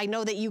 I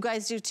know that you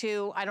guys do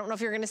too. I don't know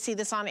if you're gonna see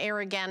this on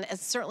air again.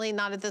 It's certainly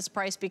not at this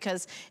price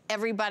because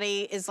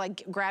everybody is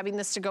like grabbing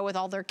this to go with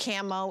all their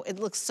camo. It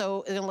looks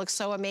so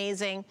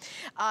amazing.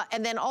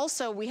 And then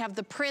also we have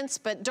the prints,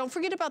 but don't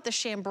forget about the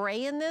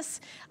chambray in this.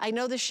 I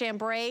know the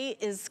chambray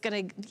is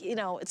gonna,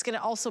 it's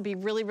gonna also be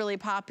really, really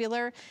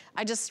popular.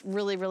 I just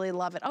really, really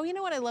love it. Oh, you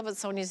know what? I love what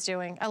Sonia's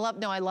doing. I love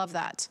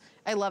that.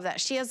 I love that.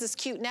 She has this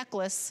cute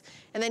necklace,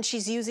 and then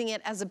she's using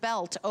it as a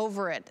belt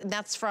over it. And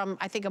that's from,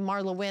 I think, a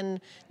Marla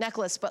Wynn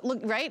necklace. But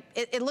look, right?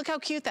 Look how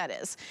cute that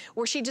is,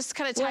 where she just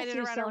kind of tied it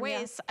around her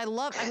waist. I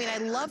love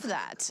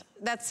that.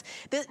 This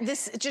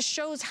just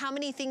shows how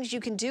many things you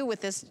can do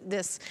with this.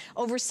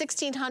 Over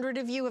 1,600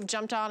 of you have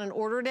jumped on and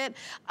ordered it.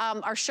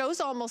 Our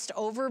show's almost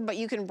over, but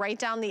you can write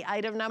down the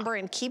item number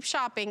and keep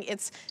shopping.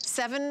 It's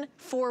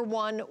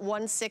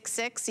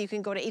 741166. You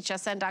can go to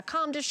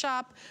hsn.com to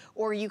shop,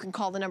 or you can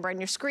call the number on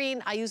your screen.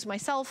 I use my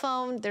cell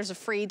phone. There's a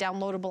free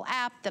downloadable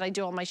app that I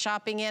do all my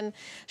shopping in.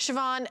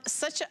 Siobhan,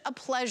 such a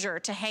pleasure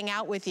to hang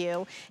out with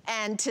you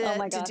and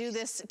to do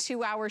this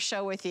 2-hour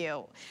show with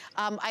you.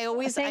 I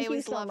always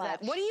love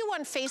that. What are you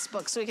on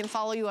Facebook so we can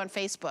follow you on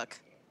Facebook?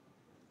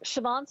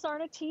 Siobhan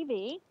Sarna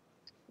TV.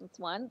 That's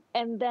one.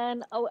 And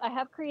then, I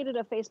have created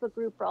a Facebook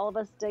group for all of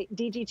us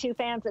DG2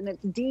 fans, and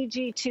it's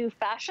DG2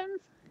 Fashions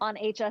on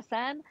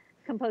HSN.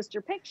 You can post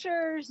your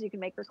pictures, you can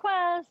make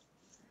requests,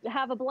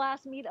 have a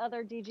blast, meet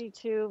other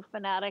DG2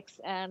 fanatics,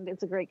 and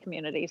it's a great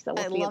community. So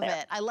we'll see you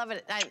there. I love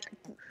it.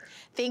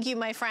 Thank you,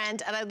 my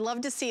friend. And I'd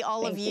love to see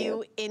all of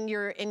you in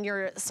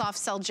your soft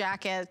cell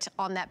jacket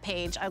on that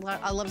page. I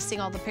love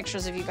seeing all the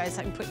pictures of you guys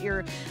that can put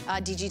your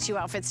DG2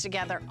 outfits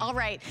together. All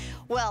right,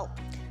 well,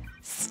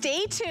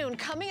 stay tuned.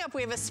 Coming up,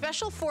 we have a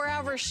special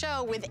 4-hour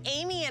show with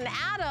Amy and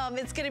Adam.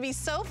 It's gonna be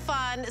so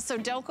fun, so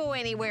don't go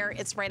anywhere.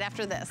 It's right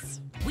after this.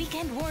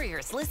 Weekend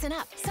warriors, listen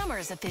up. Summer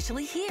is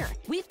officially here.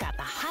 We've got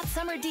the hot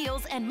summer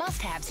deals and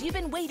must-haves you've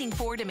been waiting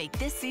for to make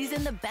this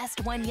season the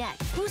best one yet.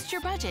 Boost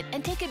your budget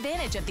and take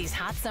advantage of these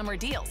hot summer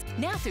deals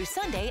now through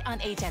Sunday on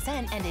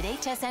HSN and at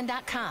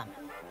hsn.com.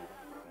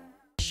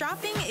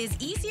 Shopping is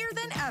easier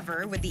than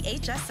ever with the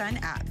HSN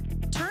app.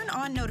 Turn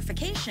on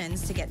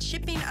notifications to get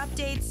shipping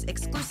updates,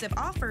 exclusive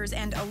offers,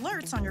 and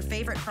alerts on your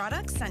favorite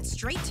products sent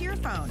straight to your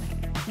phone.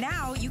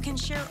 Now you can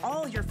share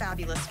all your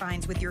fabulous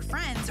finds with your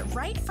friends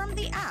right from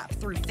the app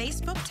through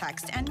Facebook,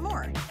 text, and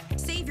more.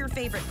 Save your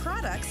favorite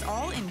products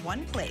all in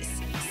one place.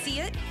 See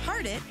it,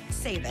 heart it,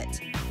 save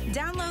it.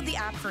 Download the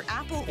app for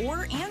Apple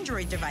or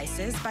Android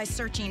devices by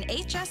searching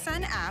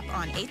HSN app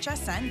on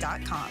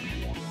hsn.com.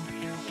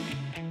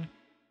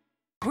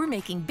 We're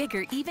making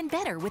bigger even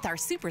better with our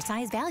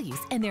supersize values,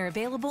 and they're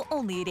available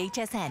only at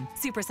HSN.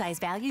 Supersize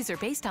values are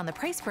based on the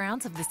price per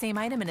ounce of the same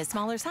item in a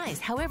smaller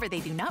size. However, they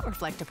do not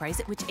reflect a price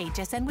at which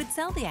HSN would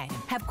sell the item.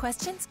 Have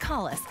questions?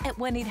 Call us at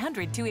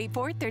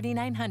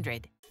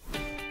 1-800-284-3900.